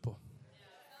hurt people.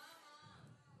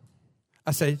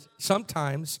 I say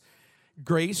sometimes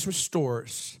grace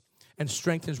restores and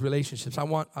strengthens relationships. I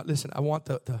want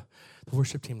the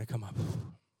worship team to come up.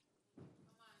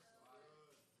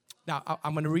 Now,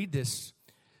 I'm going to read this.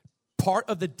 Part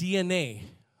of the DNA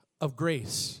of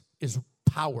grace is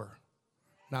power.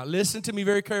 Now, listen to me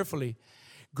very carefully.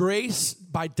 Grace,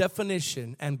 by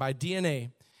definition and by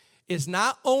DNA, is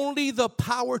not only the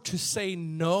power to say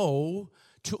no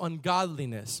to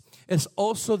ungodliness, it's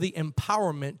also the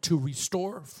empowerment to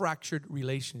restore fractured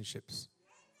relationships.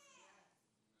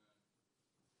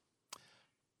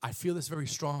 I feel this very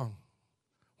strong.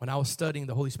 When I was studying,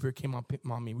 the Holy Spirit came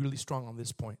on me really strong on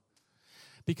this point.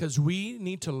 Because we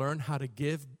need to learn how to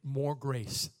give more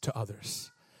grace to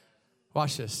others.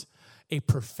 Watch this. A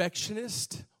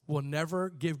perfectionist will never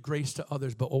give grace to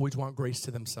others, but always want grace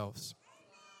to themselves.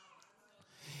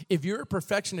 If you're a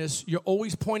perfectionist, you're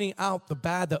always pointing out the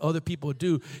bad that other people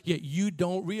do, yet you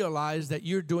don't realize that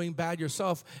you're doing bad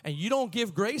yourself, and you don't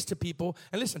give grace to people.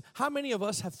 And listen, how many of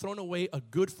us have thrown away a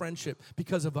good friendship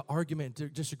because of an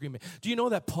argument, disagreement? Do you know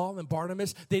that Paul and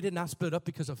Barnabas, they did not split up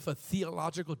because of a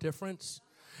theological difference?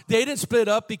 They didn't split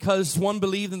up because one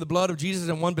believed in the blood of Jesus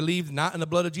and one believed not in the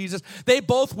blood of Jesus. They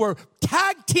both were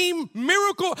tag team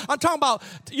miracle. I'm talking about,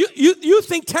 you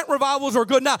think tent revivals are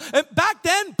good now. And back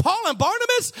then, Paul and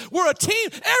Barnabas were a team.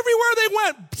 Everywhere they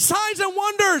went, signs and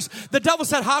wonders. The devil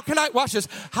said, watch this,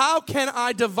 how can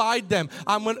I divide them?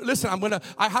 How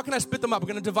can I split them up? I'm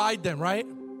going to divide them, right?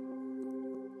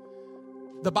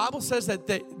 The Bible says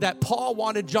that Paul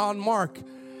wanted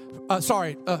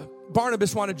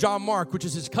Barnabas wanted John Mark, which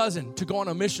is his cousin, to go on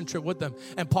a mission trip with them.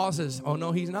 And Paul says, oh,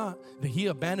 no, he's not. He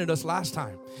abandoned us last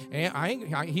time.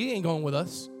 And he ain't going with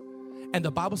us. And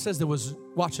the Bible says there was,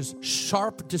 watch this,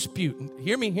 sharp dispute.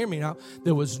 Hear me now.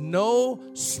 There was no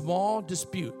small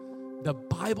dispute. The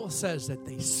Bible says that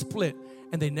they split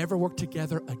and they never worked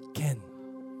together again.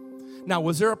 Now,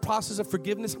 was there a process of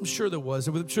forgiveness? I'm sure there was.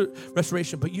 There was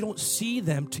restoration, but you don't see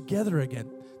them together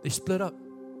again. They split up.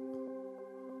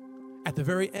 At the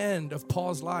very end of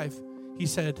Paul's life, he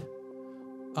said,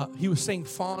 he was saying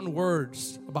fond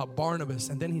words about Barnabas,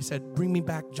 and then he said, bring me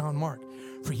back John Mark,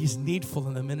 for he's needful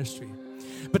in the ministry.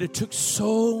 But it took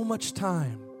so much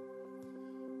time.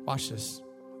 Watch this.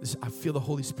 I feel the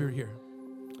Holy Spirit here.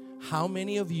 How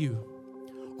many of you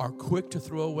are quick to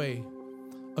throw away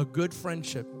a good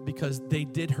friendship because they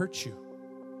did hurt you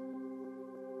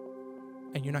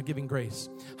and you're not giving grace?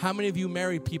 How many of you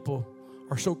married people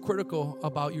are so critical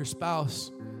about your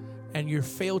spouse and you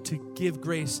fail to give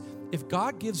grace? If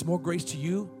God gives more grace to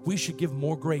you, we should give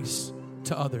more grace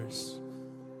to others.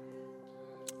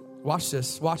 Watch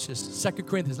this. 2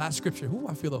 Corinthians, last scripture. Ooh,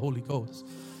 I feel the Holy Ghost.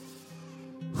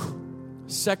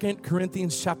 2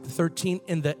 Corinthians chapter 13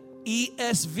 in the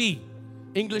ESV,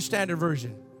 English Standard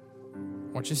Version.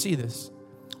 I want you to see this.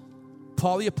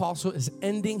 Paul the Apostle is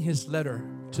ending his letter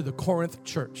to the Corinth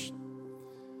church.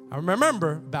 I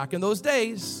remember back in those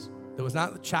days, there was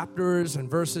not chapters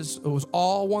and verses. It was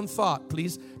all one thought.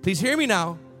 Please hear me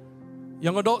now.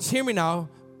 Young adults, hear me now.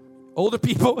 Older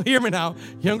people, hear me now.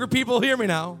 Younger people, hear me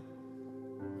now.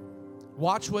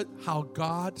 Watch how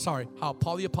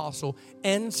Paul the Apostle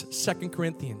ends 2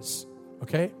 Corinthians.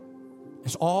 Okay?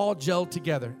 It's all gelled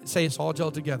together. Say it's all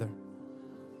gelled together.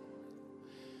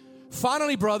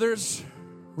 Finally, brothers,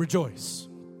 rejoice.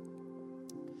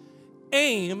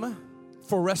 Aim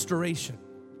for restoration.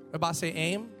 Everybody say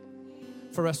aim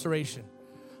for restoration.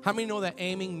 How many know that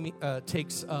aiming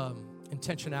takes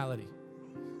intentionality?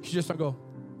 You just don't go,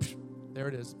 there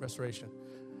it is, restoration.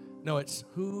 No, it's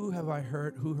who have I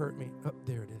hurt? Who hurt me? Oh,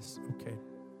 there it is. Okay.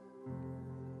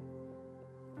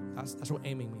 That's what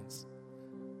aiming means.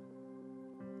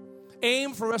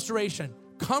 Aim for restoration.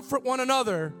 Comfort one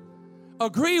another.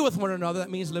 Agree with one another.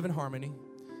 That means live in harmony.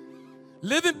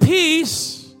 Live in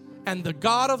peace, and the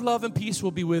God of love and peace will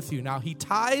be with you. Now, he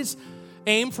ties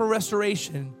aim for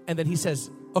restoration, and then he says,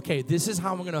 okay, this is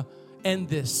how I'm going to end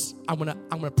this. I'm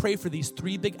gonna pray for these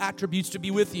 3 big attributes to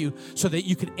be with you so that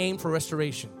you can aim for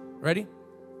restoration. Ready?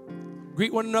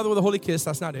 Greet one another with a holy kiss.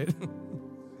 That's not it.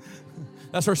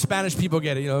 That's where Spanish people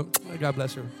get it, God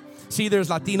bless you. See, there's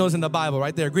Latinos in the Bible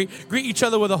right there. Greet each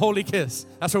other with a holy kiss.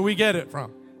 That's where we get it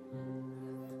from.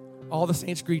 All the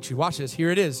saints greet you. Watch this. Here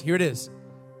it is.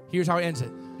 Here's how it ends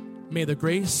it. May the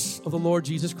grace of the Lord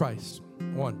Jesus Christ,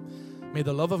 1. May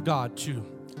the love of God, 2.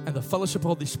 And the fellowship of the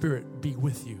Holy Spirit be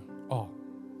with you all.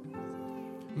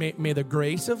 May the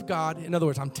grace of God, in other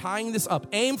words, I'm tying this up.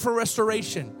 Aim for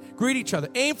restoration. Greet each other.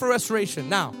 Aim for restoration.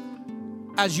 Now,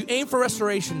 as you aim for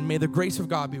restoration, may the grace of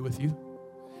God be with you.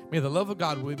 May the love of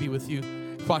God be with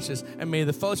you. Watch this. And may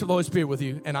the fellowship of the Holy Spirit with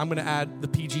you. And I'm going to add the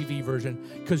PGV version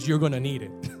because you're going to need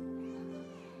it.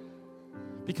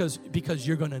 because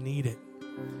you're going to need it.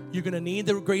 You're going to need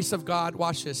the grace of God.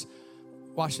 Watch this.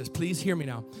 Please hear me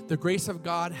now. The grace of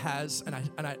God has, and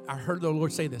I heard the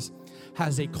Lord say this,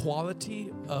 has a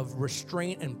quality of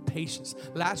restraint and patience.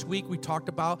 Last week we talked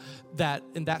about that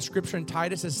in that scripture in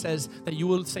Titus. It says that you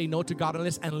will say no to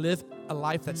godliness and live a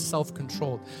life that's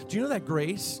self-controlled. Do you know that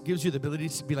grace gives you the ability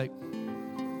to be like,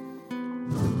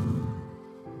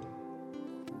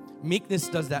 meekness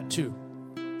does that too.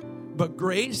 But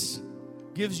grace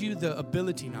gives you the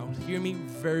ability, now hear me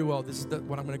very well, this is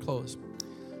what I'm going to close,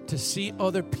 to see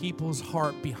other people's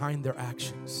heart behind their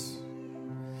actions.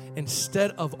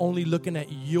 Instead of only looking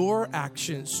at your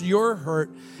actions, your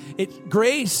hurt,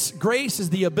 grace is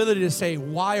the ability to say,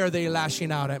 why are they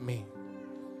lashing out at me?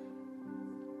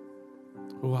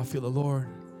 Oh, I feel the Lord.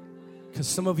 Because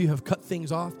some of you have cut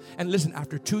things off. And listen,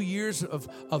 after 2 years of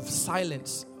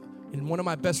silence, in one of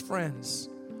my best friends,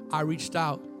 I reached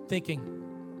out thinking,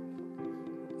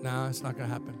 nah, it's not going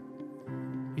to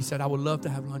happen. He said, I would love to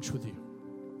have lunch with you.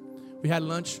 We had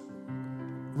lunch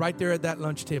right there at that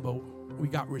lunch table. We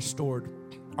got restored.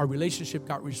 Our relationship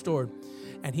got restored.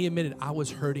 And he admitted, I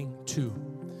was hurting too.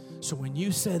 So when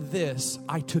you said this,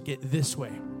 I took it this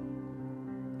way.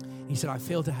 He said, I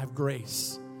failed to have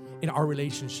grace in our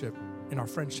relationship, in our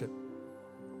friendship.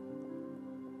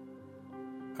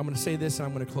 I'm going to say this and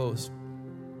I'm going to close.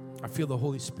 I feel the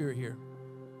Holy Spirit here.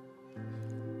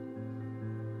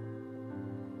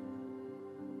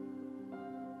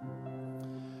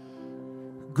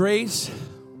 Grace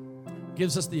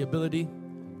gives us the ability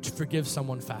to forgive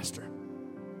someone faster.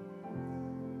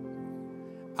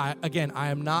 I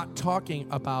am not talking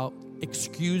about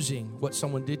excusing what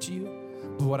someone did to you,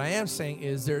 but what I am saying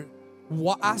is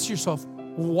ask yourself,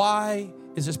 why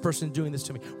is this person doing this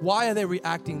to me? Why are they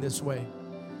reacting this way?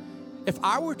 If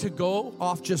I were to go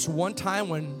off just one time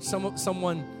when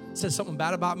someone says something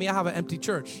bad about me, I have an empty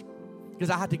church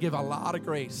because I had to give a lot of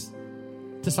grace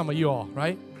to some of you all,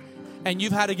 right? And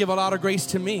you've had to give a lot of grace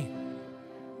to me.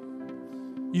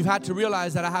 You've had to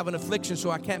realize that I have an affliction, so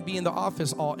I can't be in the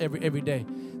office every day.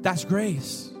 That's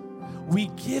grace. We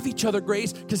give each other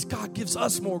grace because God gives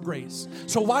us more grace.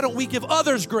 So why don't we give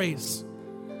others grace?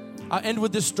 I'll end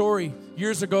with this story.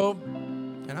 Years ago,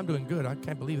 and I'm doing good. I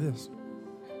can't believe this.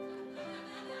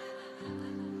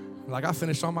 Like I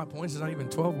finished all my points. It's not even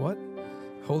 12. What?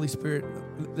 Holy Spirit,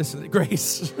 listen,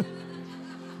 grace.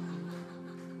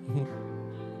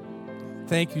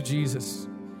 Thank you, Jesus.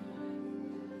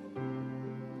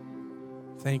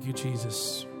 Thank you,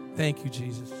 Jesus. Thank you,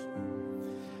 Jesus.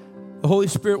 The Holy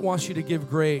Spirit wants you to give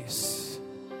grace.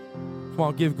 Come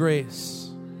on, give grace.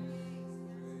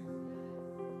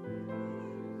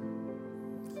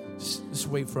 Just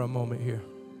wait for a moment here.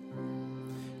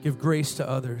 Give grace to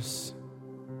others.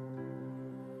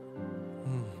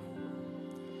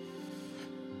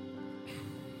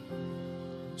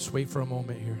 Just wait for a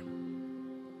moment here.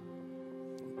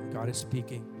 God is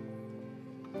speaking.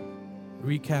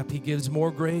 Recap, he gives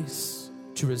more grace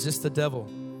to resist the devil,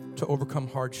 to overcome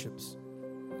hardships.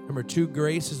 Number 2,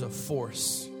 grace is a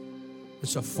force.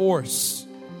 It's a force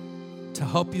to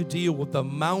help you deal with the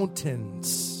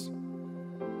mountains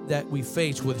that we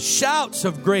face with shouts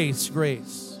of grace,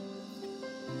 grace.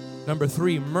 Number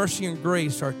 3, mercy and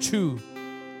grace are 2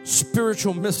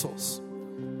 spiritual missiles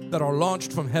that are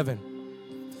launched from heaven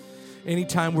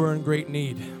anytime we're in great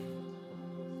need.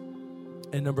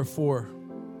 And number 4,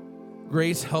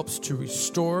 grace helps to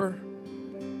restore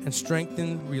and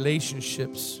strengthen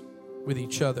relationships with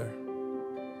each other.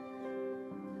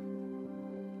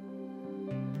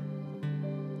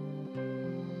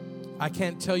 I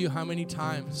can't tell you how many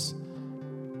times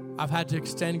I've had to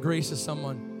extend grace to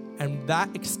someone, and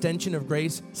that extension of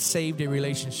grace saved a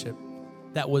relationship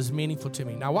that was meaningful to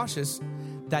me. Now watch this.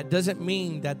 That doesn't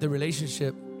mean that the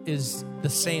relationship is the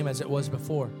same as it was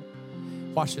before.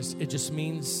 Watch this. It just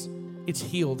means it's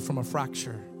healed from a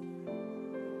fracture.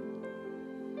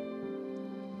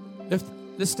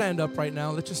 Let's stand up right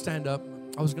now. Let's just stand up.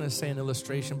 I was going to say an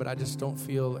illustration, but I just don't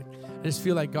feel like, I just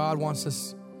feel like God wants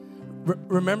us.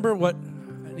 Remember what,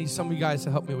 I need some of you guys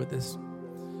to help me with this.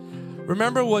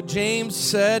 Remember what James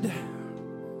said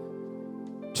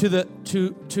to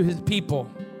his people.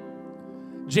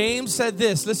 James said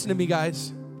this, listen to me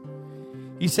guys.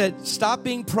 He said, stop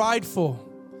being prideful.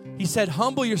 He said,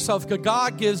 humble yourself because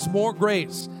God gives more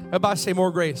grace. Everybody say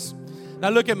more grace. Now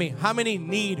look at me. How many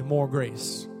need more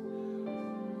grace?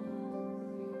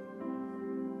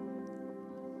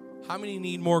 How many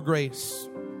need more grace?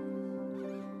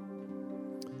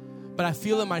 But I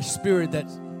feel in my spirit that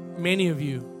many of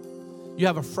you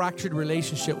have a fractured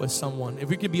relationship with someone. If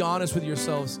we could be honest with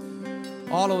yourselves,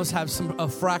 all of us have a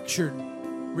fractured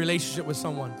relationship with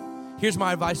someone. Here's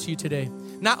my advice to you today.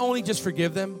 Not only just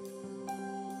forgive them,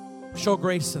 show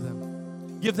grace to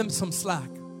them. Give them some slack.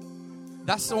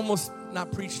 That's almost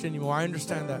not preached anymore. I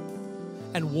understand that.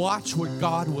 And watch what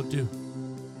God will do.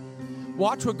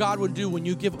 Watch what God will do when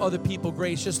you give other people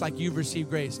grace just like you've received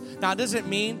grace. Now, it doesn't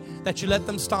mean that you let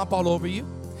them stomp all over you.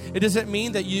 It doesn't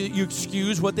mean that you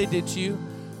excuse what they did to you.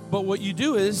 But what you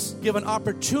do is give an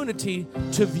opportunity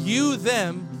to view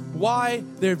them why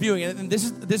they're viewing it. And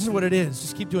this is what it is.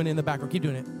 Just keep doing it in the background. Keep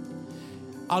doing it.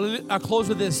 I'll close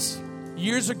with this.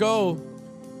 Years ago,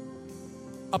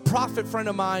 a prophet friend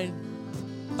of mine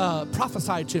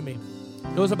prophesied to me.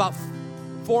 It was about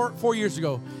four years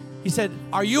ago. He said,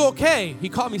 are you okay? He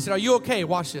called me and said, are you okay?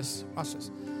 Watch this. Watch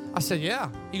this. I said, yeah.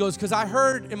 He goes, because I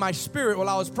heard in my spirit while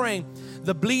I was praying,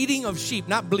 the bleating of sheep,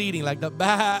 not bleeding, like the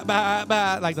bah, bah,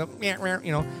 bah, like the,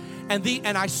 you know.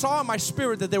 And I saw in my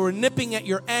spirit that they were nipping at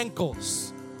your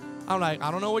ankles. I'm like, I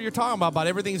don't know what you're talking about, but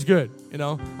everything's good, you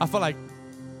know. I felt like,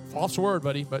 false word,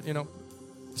 buddy, but, you know,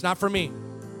 it's not for me.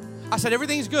 I said,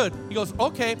 everything's good. He goes,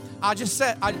 okay. I just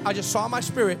saw in my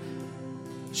spirit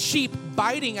sheep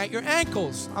biting at your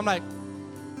ankles. I'm like,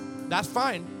 that's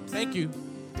fine. Thank you.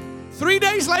 3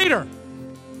 days later,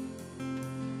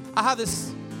 I have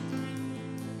this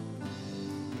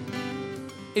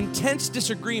intense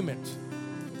disagreement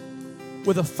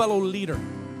with a fellow leader.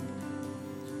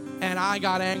 And I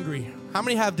got angry. How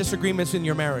many have disagreements in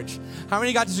your marriage? How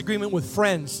many got disagreement with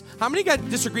friends? How many got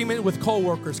disagreement with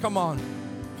co-workers? Come on.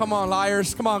 Come on,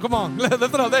 liars. Come on. Lift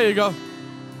it up. There you go.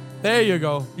 There you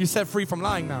go. You set free from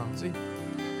lying now. See?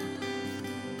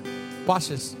 Watch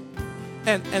this.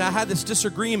 And I had this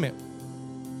disagreement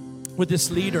with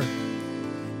this leader.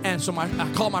 And so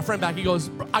I called my friend back.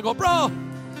 I go, bro,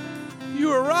 you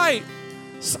were right.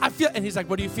 And he's like,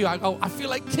 what do you feel? I go, I feel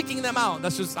like kicking them out.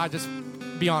 I just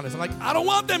be honest. I'm like, I don't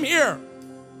want them here.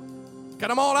 Get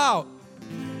them all out.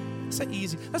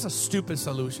 That's a stupid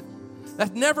solution.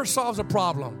 That never solves a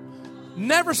problem.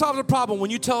 Never solves a problem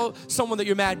when you tell someone that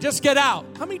you're mad, just get out.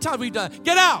 How many times have we done?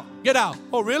 Get out.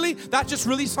 Oh, really? That just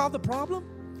really solved the problem?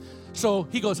 So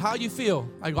he goes, how you feel?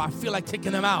 I go, I feel like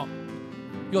kicking them out.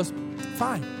 He goes,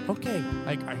 fine, okay.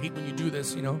 Like, I hate when you do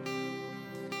this, you know.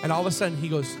 And all of a sudden he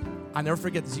goes, I never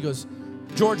forget this. He goes,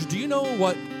 George, do you know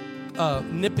what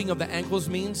nipping of the ankles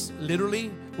means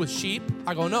literally with sheep?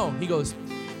 I go, no. He goes,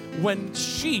 when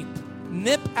sheep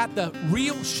nip at the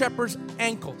real shepherd's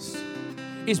ankles,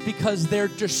 is because they're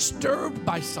disturbed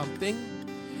by something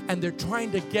and they're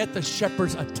trying to get the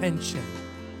shepherd's attention.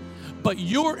 But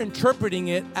you're interpreting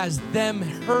it as them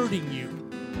hurting you.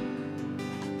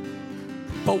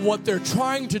 But what they're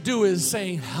trying to do is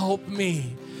saying, help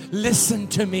me, listen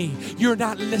to me. You're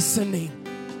not listening.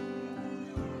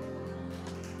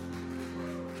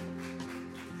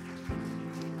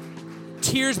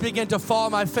 Tears began to fall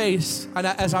on my face, and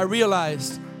as I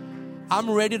realized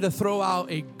I'm ready to throw out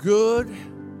a good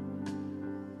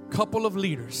couple of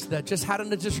leaders that just had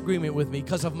a disagreement with me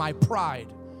because of my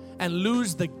pride and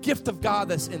lose the gift of God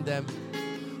that's in them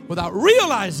without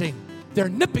realizing they're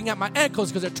nipping at my ankles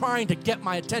because they're trying to get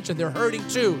my attention. They're hurting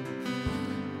too.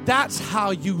 That's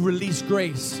how you release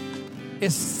grace,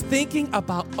 is thinking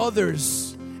about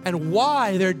others and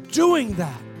why they're doing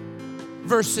that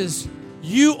versus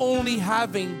you only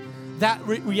having that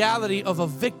reality of a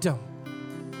victim.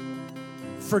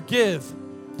 Forgive,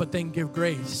 but then give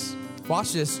grace.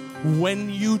 Watch this. When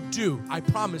you do, I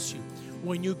promise you,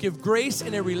 when you give grace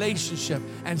in a relationship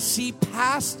and see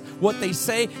past what they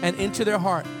say and into their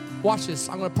heart, watch this.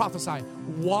 I'm going to prophesy.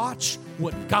 Watch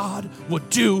what God will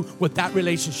do with that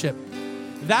relationship.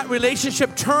 That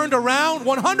relationship turned around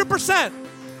 100%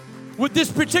 with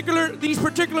these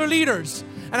particular leaders.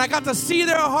 And I got to see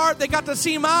their heart. They got to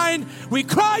see mine. We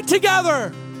cried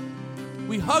together.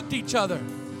 We hugged each other.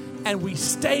 And we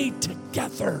stayed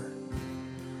together.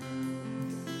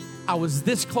 I was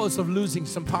this close of losing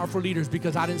some powerful leaders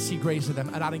because I didn't see grace in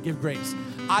them and I didn't give grace.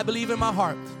 I believe in my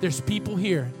heart there's people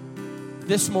here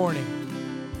this morning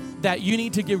that you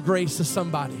need to give grace to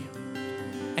somebody.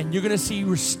 And you're going to see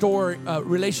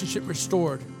relationship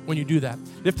restored when you do that.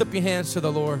 Lift up your hands to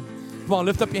the Lord. Come on,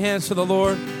 lift up your hands to the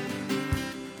Lord.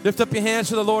 Lift up your hands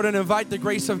to the Lord and invite the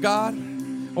grace of God.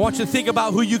 I want you to think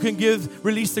about who you can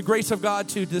release the grace of God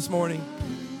to this morning.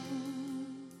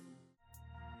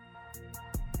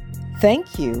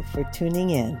 Thank you for tuning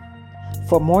in.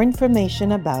 For more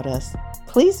information about us,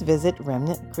 please visit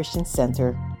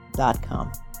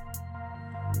remnantchristiancenter.com.